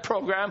part of that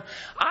program,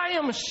 I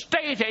am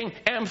stating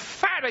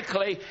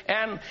emphatically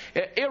and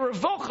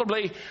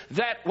irrevocably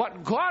that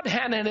what God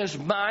had in his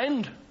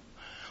mind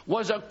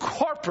was a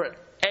corporate,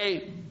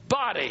 a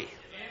body.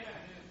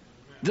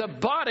 The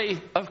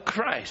body of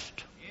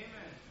Christ.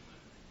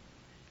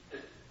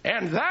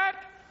 And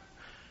that,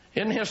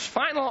 in his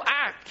final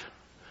act,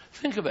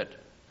 think of it,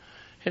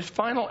 his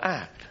final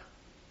act.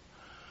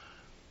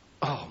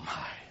 Oh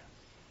my.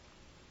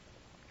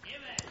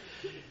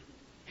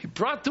 He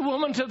brought the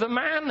woman to the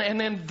man,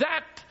 and in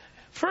that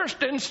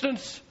first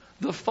instance,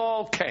 the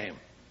fall came.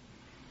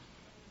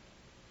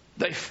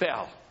 They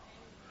fell.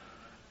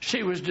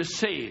 She was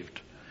deceived,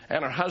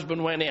 and her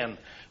husband went in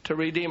to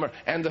redeem her,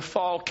 and the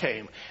fall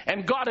came.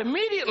 And God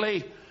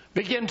immediately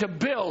began to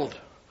build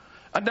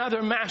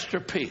another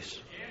masterpiece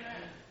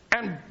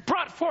and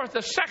brought forth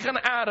the second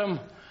Adam.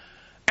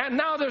 And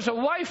now there's a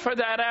wife for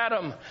that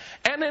Adam.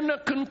 And in the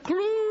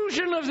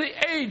conclusion of the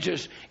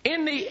ages,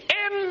 in the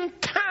end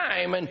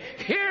time, and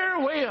here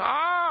we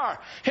are,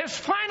 his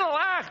final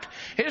act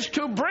is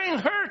to bring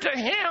her to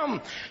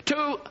him,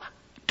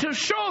 to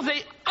show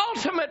the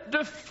ultimate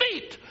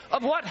defeat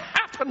of what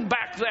happened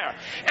back there.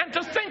 And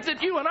to think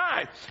that you and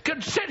I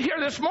could sit here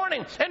this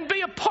morning and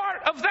be a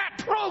part of that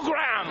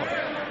program.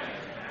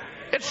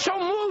 It's so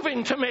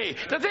moving to me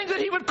to think that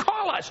he would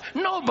call us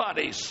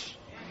nobodies.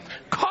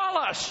 Call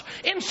us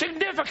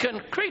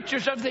insignificant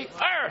creatures of the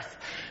earth.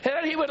 And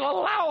that he would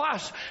allow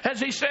us, as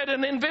he said,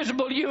 an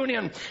invisible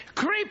union,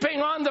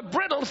 creeping on the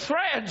brittle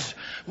threads.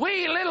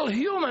 We little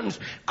humans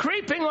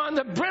creeping on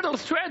the brittle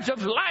threads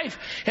of life,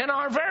 and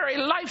our very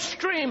life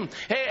stream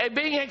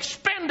being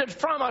expended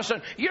from us.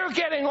 And you're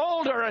getting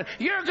older, and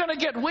you're going to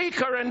get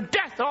weaker, and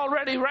death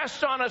already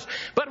rests on us.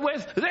 But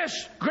with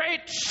this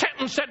great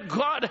sentence that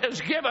God has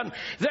given,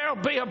 there'll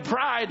be a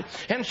bride,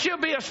 and she'll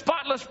be a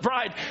spotless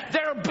bride.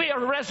 There'll be a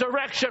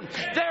resurrection.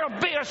 There'll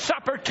be a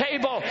supper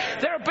table.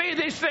 There'll be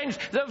these things.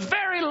 The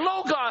very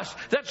Logos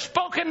that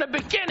spoke in the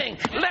beginning,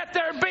 let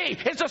there be,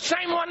 is the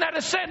same one that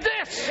has said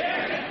this.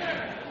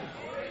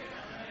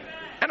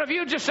 And if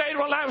you just say,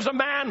 well, that was a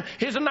man,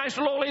 he's a nice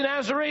lowly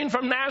Nazarene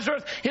from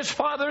Nazareth, his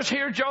father's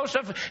here,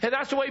 Joseph, and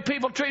that's the way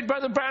people treat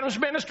Brother Branham's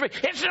ministry.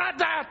 It's not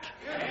that.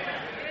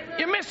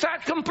 You miss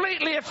that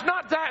completely. It's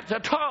not that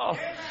at all.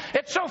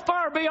 It's so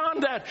far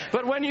beyond that.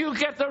 But when you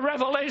get the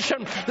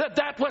revelation that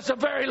that was the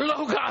very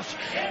Logos,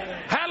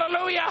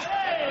 hallelujah.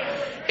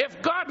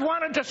 If God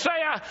wanted to say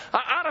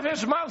out of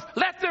his mouth,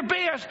 let there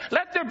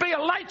be a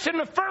lights in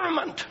the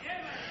firmament,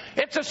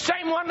 it's the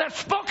same one that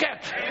spoke it.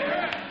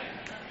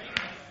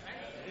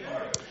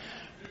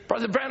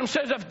 Brother Branham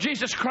says of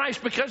Jesus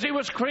Christ, because he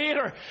was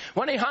creator,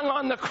 when he hung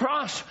on the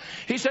cross,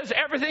 he says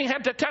everything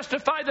had to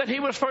testify that he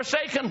was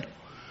forsaken.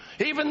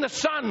 Even the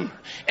sun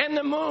and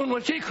the moon,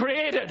 which he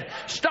created,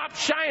 stopped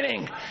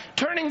shining,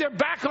 turning their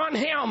back on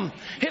him.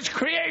 His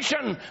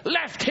creation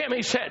left him,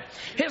 he said.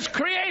 His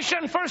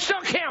creation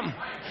forsook him.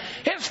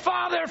 His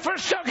Father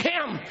forsook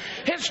him.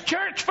 His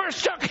church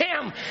forsook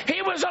him.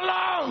 He was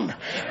alone.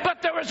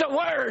 But there was a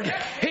word,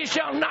 he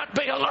shall not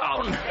be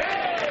alone.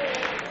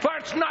 For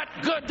it's not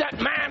good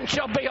that man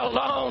shall be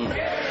alone.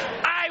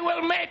 I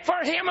will make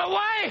for him a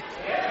way.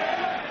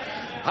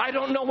 I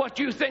don't know what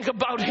you think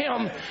about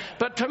him,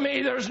 but to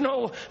me there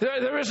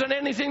isn't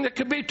anything that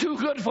could be too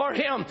good for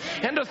him.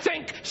 And to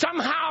think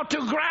somehow,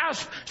 to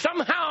grasp,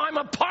 somehow I'm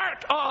a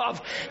part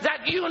of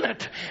that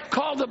unit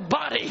called the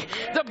body,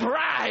 the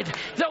bride,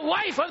 the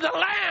wife of the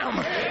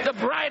Lamb, the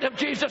bride of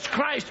Jesus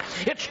Christ.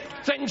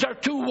 Things are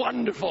too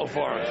wonderful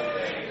for us.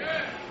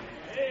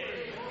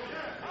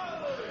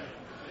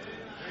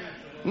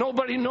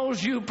 Nobody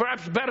knows you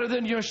perhaps better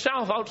than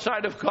yourself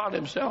outside of God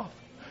himself.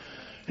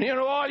 And you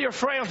know all your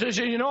frailties,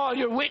 and you know all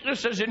your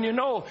weaknesses, and you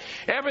know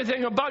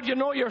everything about you,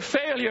 know your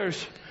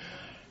failures.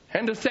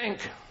 And to think,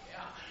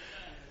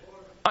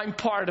 I'm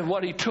part of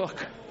what he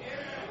took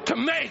to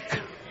make.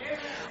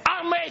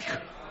 I'll make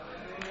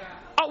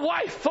a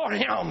wife for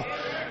him.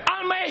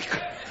 I'll make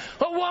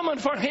a woman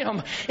for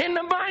him. In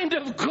the mind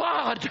of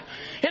God.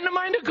 In the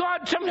mind of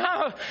God,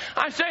 somehow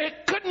I say,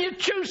 couldn't you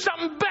choose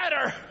something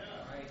better?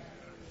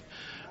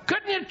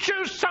 Couldn't you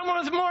choose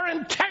someone with more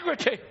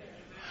integrity?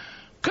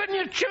 Couldn't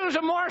you choose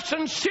a more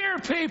sincere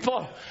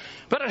people?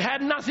 But it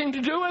had nothing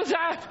to do with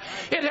that.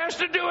 It has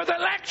to do with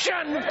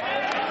election.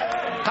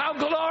 How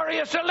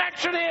glorious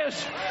election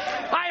is.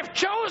 I have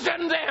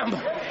chosen them.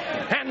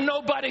 And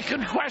nobody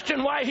can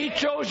question why he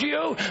chose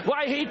you,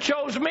 why he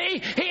chose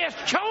me. He has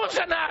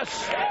chosen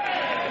us.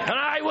 And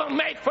I will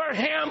make for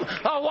him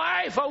a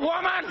wife, a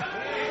woman.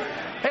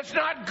 It's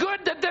not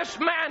good that this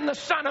man, the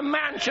Son of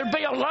Man, should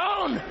be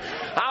alone.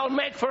 I'll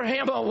make for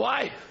him a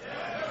wife.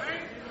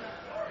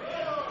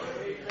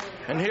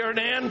 And here in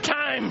the end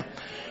time,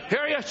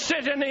 here you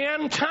sit in the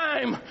end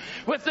time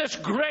with this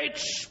great,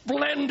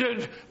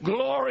 splendid,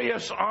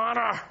 glorious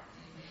honor.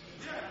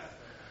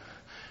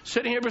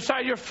 Sitting here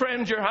beside your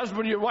friends, your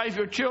husband, your wife,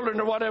 your children,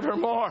 or whatever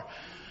more.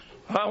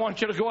 I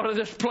want you to go out of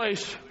this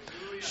place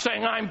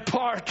saying, I'm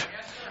part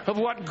of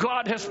what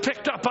God has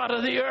picked up out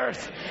of the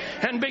earth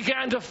and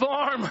began to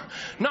form.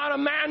 Not a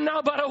man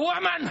now, but a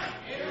woman.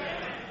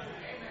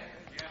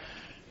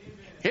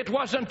 It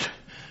wasn't,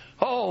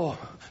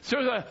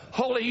 through the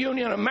holy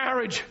union of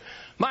marriage,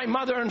 my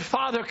mother and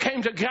father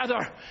came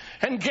together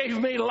and gave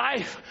me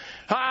life.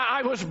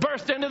 I was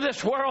birthed into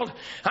this world.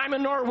 I'm a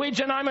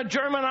Norwegian, I'm a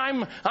German,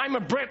 I'm a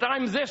Brit,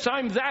 I'm this,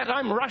 I'm that,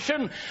 I'm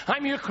Russian,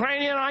 I'm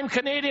Ukrainian, I'm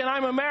Canadian,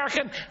 I'm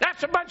American.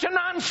 That's a bunch of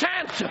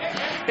nonsense.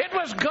 It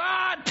was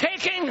God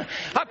taking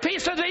a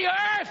piece of the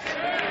earth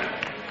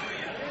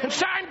and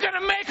said, I'm going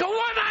to make a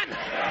woman.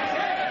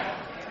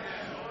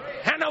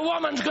 And a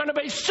woman's going to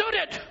be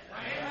suited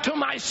to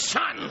my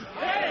son.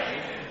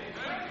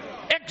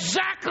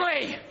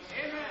 Exactly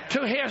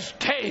to his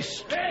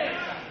taste.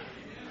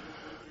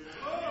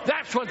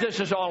 That's what this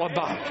is all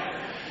about.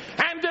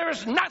 And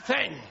there's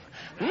nothing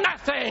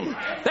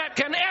that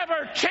can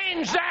ever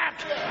change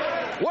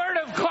that word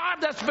of God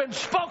that's been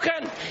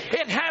spoken.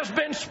 It has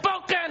been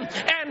spoken,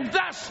 and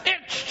thus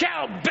it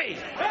shall be.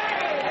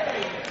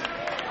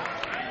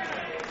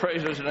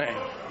 Praise his name.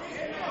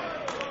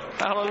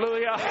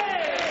 Hallelujah.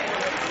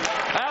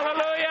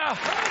 Hallelujah.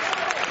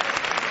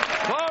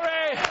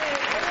 Glory.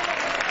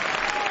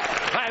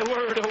 Thy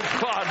word, O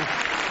God.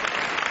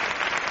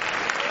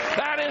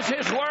 That is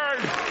his word.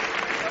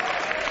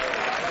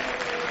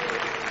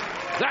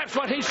 That's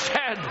what he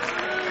said.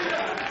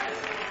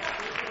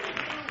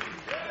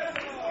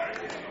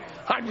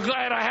 I'm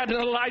glad I had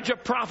an Elijah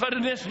prophet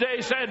in this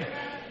day said,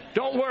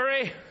 don't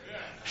worry,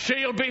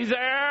 she'll be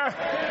there.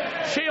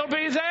 She'll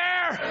be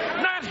there.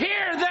 Not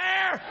here,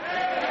 there.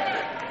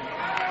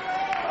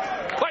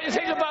 What do you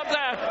think about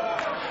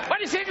that? What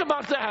do you think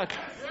about that?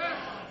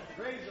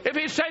 If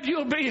he said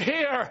you'll be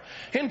here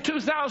in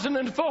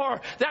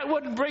 2004, that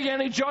wouldn't bring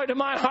any joy to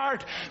my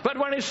heart. But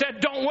when he said,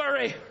 don't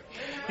worry,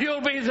 you'll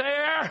be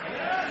there.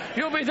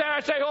 You'll be there. I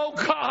say, oh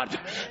God,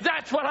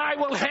 that's what I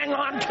will hang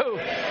on to.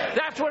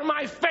 That's where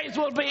my faith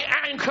will be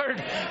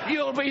anchored.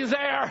 You'll be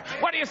there.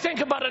 What do you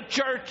think about a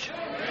church?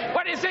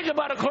 What do you think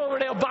about a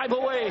Cloverdale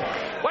Bible Way?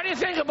 What do you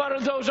think about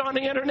it, those on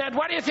the internet?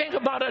 What do you think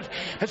about it?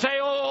 And say,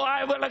 oh,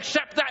 I will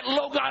accept that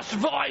Logos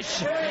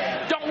voice.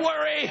 Don't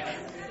worry,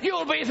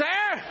 you'll be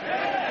there.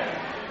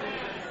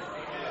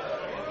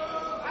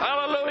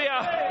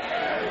 Hallelujah.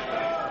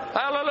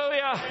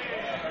 Hallelujah.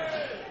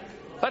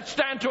 Let's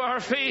stand to our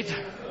feet.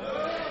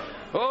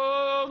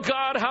 Oh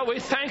God, how we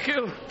thank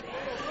you.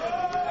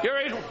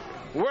 Your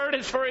word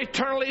is for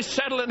eternally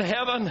settled in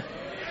heaven.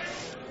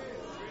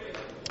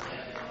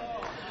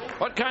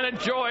 What kind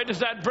of joy does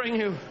that bring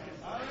you?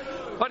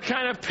 What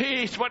kind of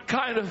peace? What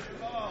kind of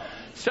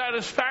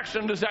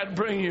satisfaction does that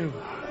bring you?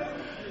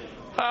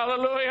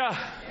 Hallelujah.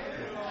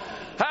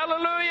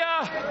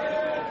 Hallelujah.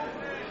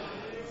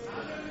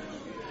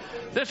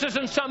 This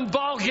isn't some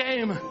ball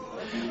game.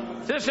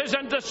 This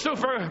isn't the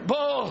Super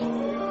Bowl.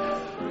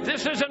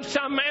 This isn't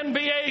some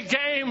NBA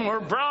game or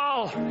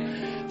brawl.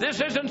 This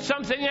isn't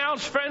something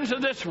else, friends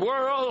of this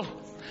world.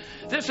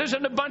 This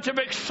isn't a bunch of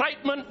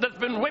excitement that's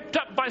been whipped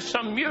up by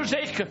some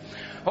music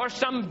or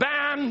some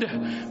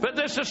band. But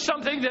this is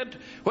something that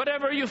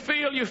whatever you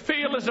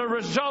feel as a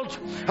result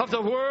of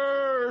the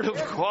Word of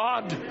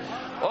God.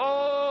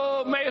 Oh,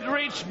 Oh, may it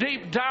reach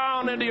deep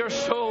down into your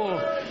soul.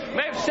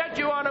 May it set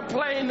you on a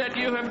plane that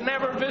you have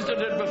never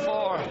visited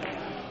before.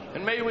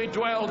 And may we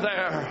dwell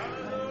there.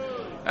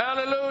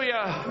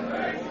 Hallelujah.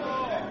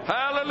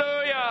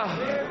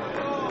 Hallelujah.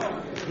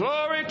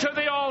 Glory to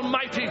the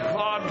Almighty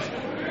God.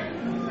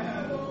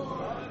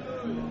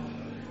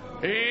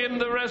 In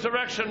the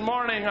resurrection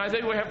morning, I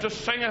think we have to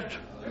sing it.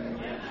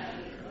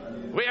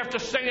 We have to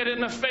sing it in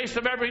the face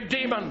of every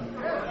demon.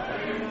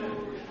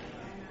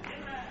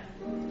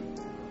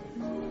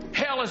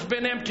 Hell has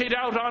been emptied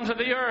out onto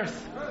the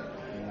earth.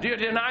 Do you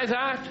deny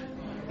that?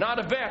 Not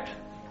a bit.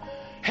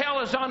 Hell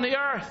is on the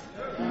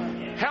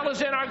earth. Hell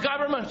is in our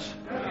governments.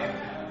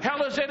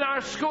 Hell is in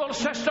our school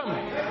system.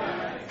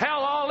 Hell,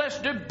 all this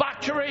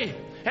debauchery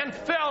and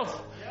filth.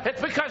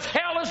 It's because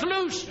hell is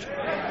loosed.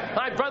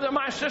 My brother,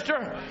 my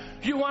sister,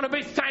 you want to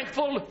be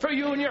thankful for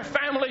you and your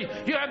family.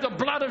 You have the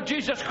blood of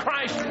Jesus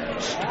Christ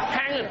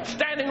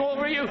standing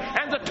over you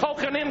and the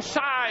token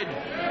inside,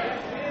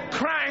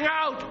 crying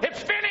out, it's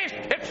finished,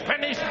 it's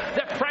finished,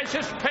 the price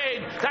is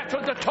paid. That's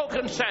what the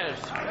token says.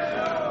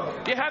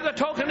 You have the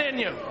token in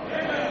you.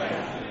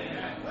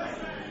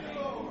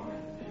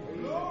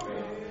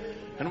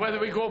 And whether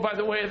we go by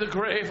the way of the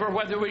grave or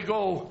whether we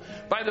go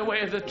by the way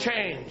of the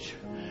change,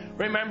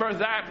 remember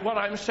that what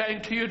I'm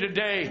saying to you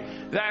today,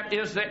 that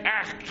is the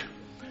act.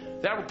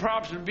 That will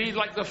probably be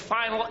like the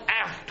final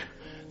act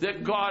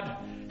that God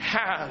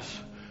has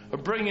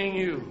of bringing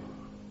you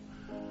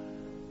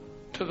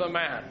to the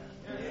man.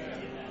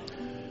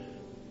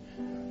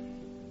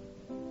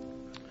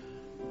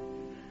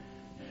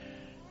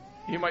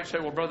 You might say,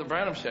 well, Brother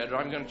Branham said,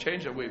 I'm going to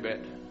change it a wee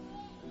bit.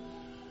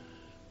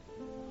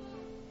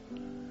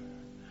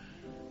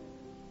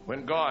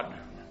 When God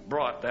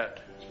brought that,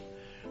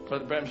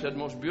 Brother Branham said, the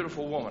most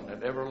beautiful woman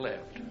that ever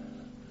lived,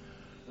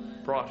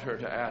 brought her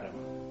to Adam.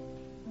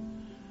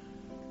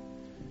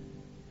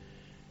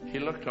 He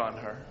looked on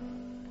her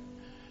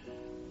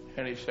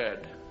and he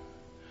said,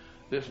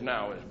 this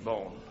now is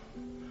bone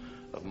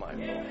of my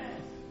bone.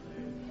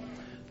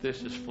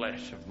 This is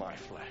flesh of my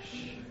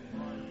flesh.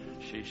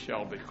 She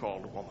shall be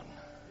called woman,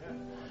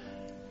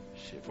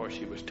 for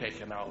she was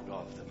taken out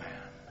of the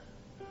man.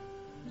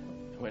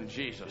 When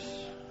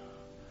Jesus,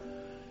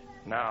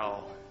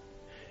 now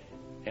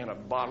in a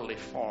bodily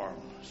form,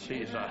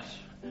 sees us,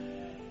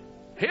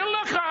 he'll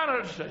look on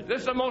it and say,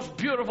 this is the most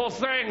beautiful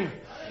thing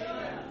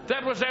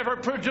that was ever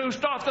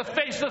produced off the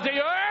face of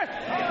the earth.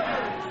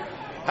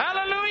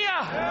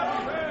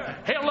 Hallelujah.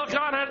 He'll look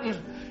on it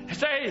and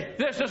say,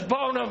 this is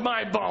bone of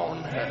my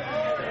bone.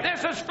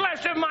 This is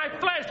flesh of my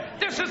flesh.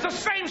 This is the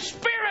same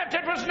spirit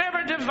that was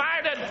never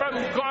divided from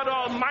God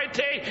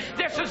Almighty.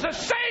 This is the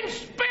same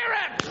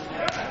spirit.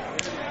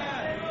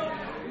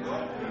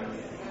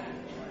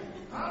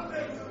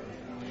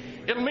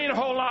 It'll mean a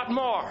whole lot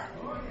more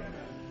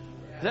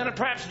than it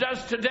perhaps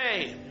does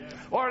today,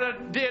 or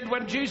it did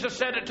when Jesus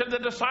said it to the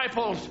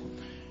disciples.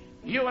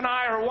 You and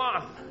I are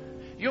one.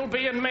 You'll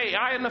be in me,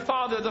 I and the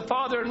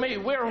Father in me.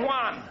 We're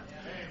one.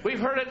 We've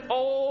heard it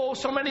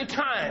so many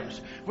times.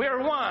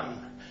 We're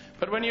one.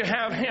 But when you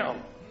have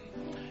him,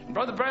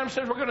 Brother Branham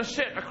says we're going to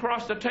sit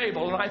across the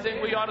table, and I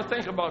think we ought to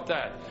think about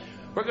that.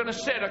 We're going to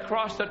sit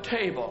across the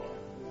table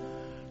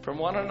from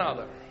one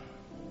another,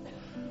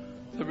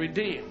 the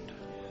redeemed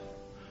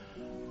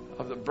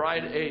of the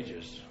bride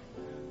ages,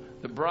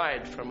 the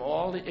bride from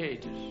all the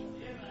ages.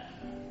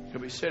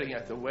 You'll be sitting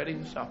at the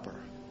wedding supper.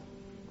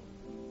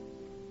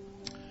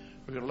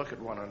 We're going to look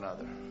at one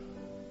another.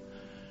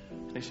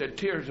 And he said,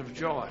 tears of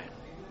joy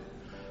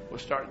will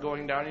start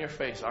going down your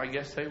face. I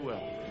guess they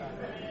will.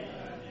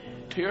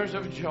 Tears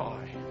of joy.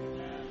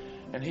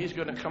 And he's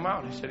going to come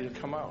out. He said he'll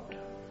come out.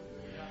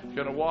 He's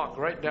going to walk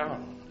right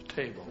down the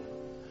table.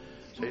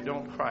 Say,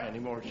 don't cry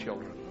anymore,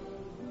 children.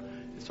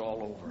 It's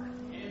all over.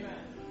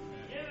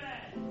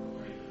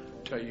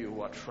 Tell you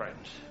what,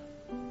 friends,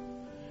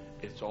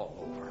 it's all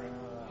over.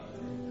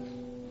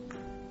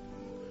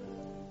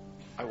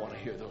 I want to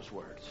hear those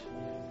words.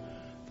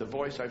 The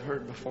voice I've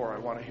heard before, I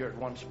want to hear it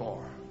once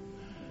more,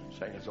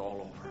 saying it's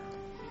all over.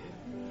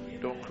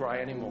 Don't cry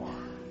anymore.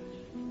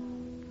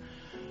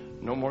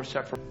 No more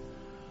separation.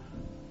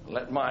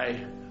 Let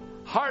my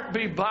heart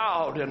be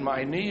bowed and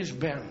my knees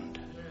bend.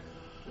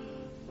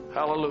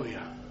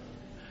 Hallelujah.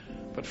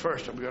 But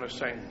first I'm going to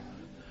sing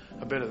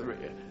a bit of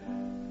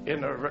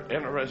in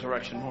a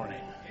resurrection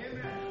morning.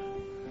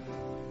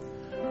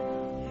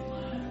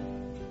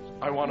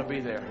 I want to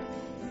be there.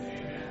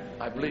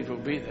 I believe we'll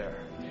be there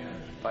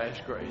by his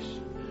grace.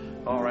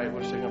 All right,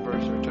 we'll sing a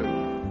verse or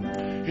two.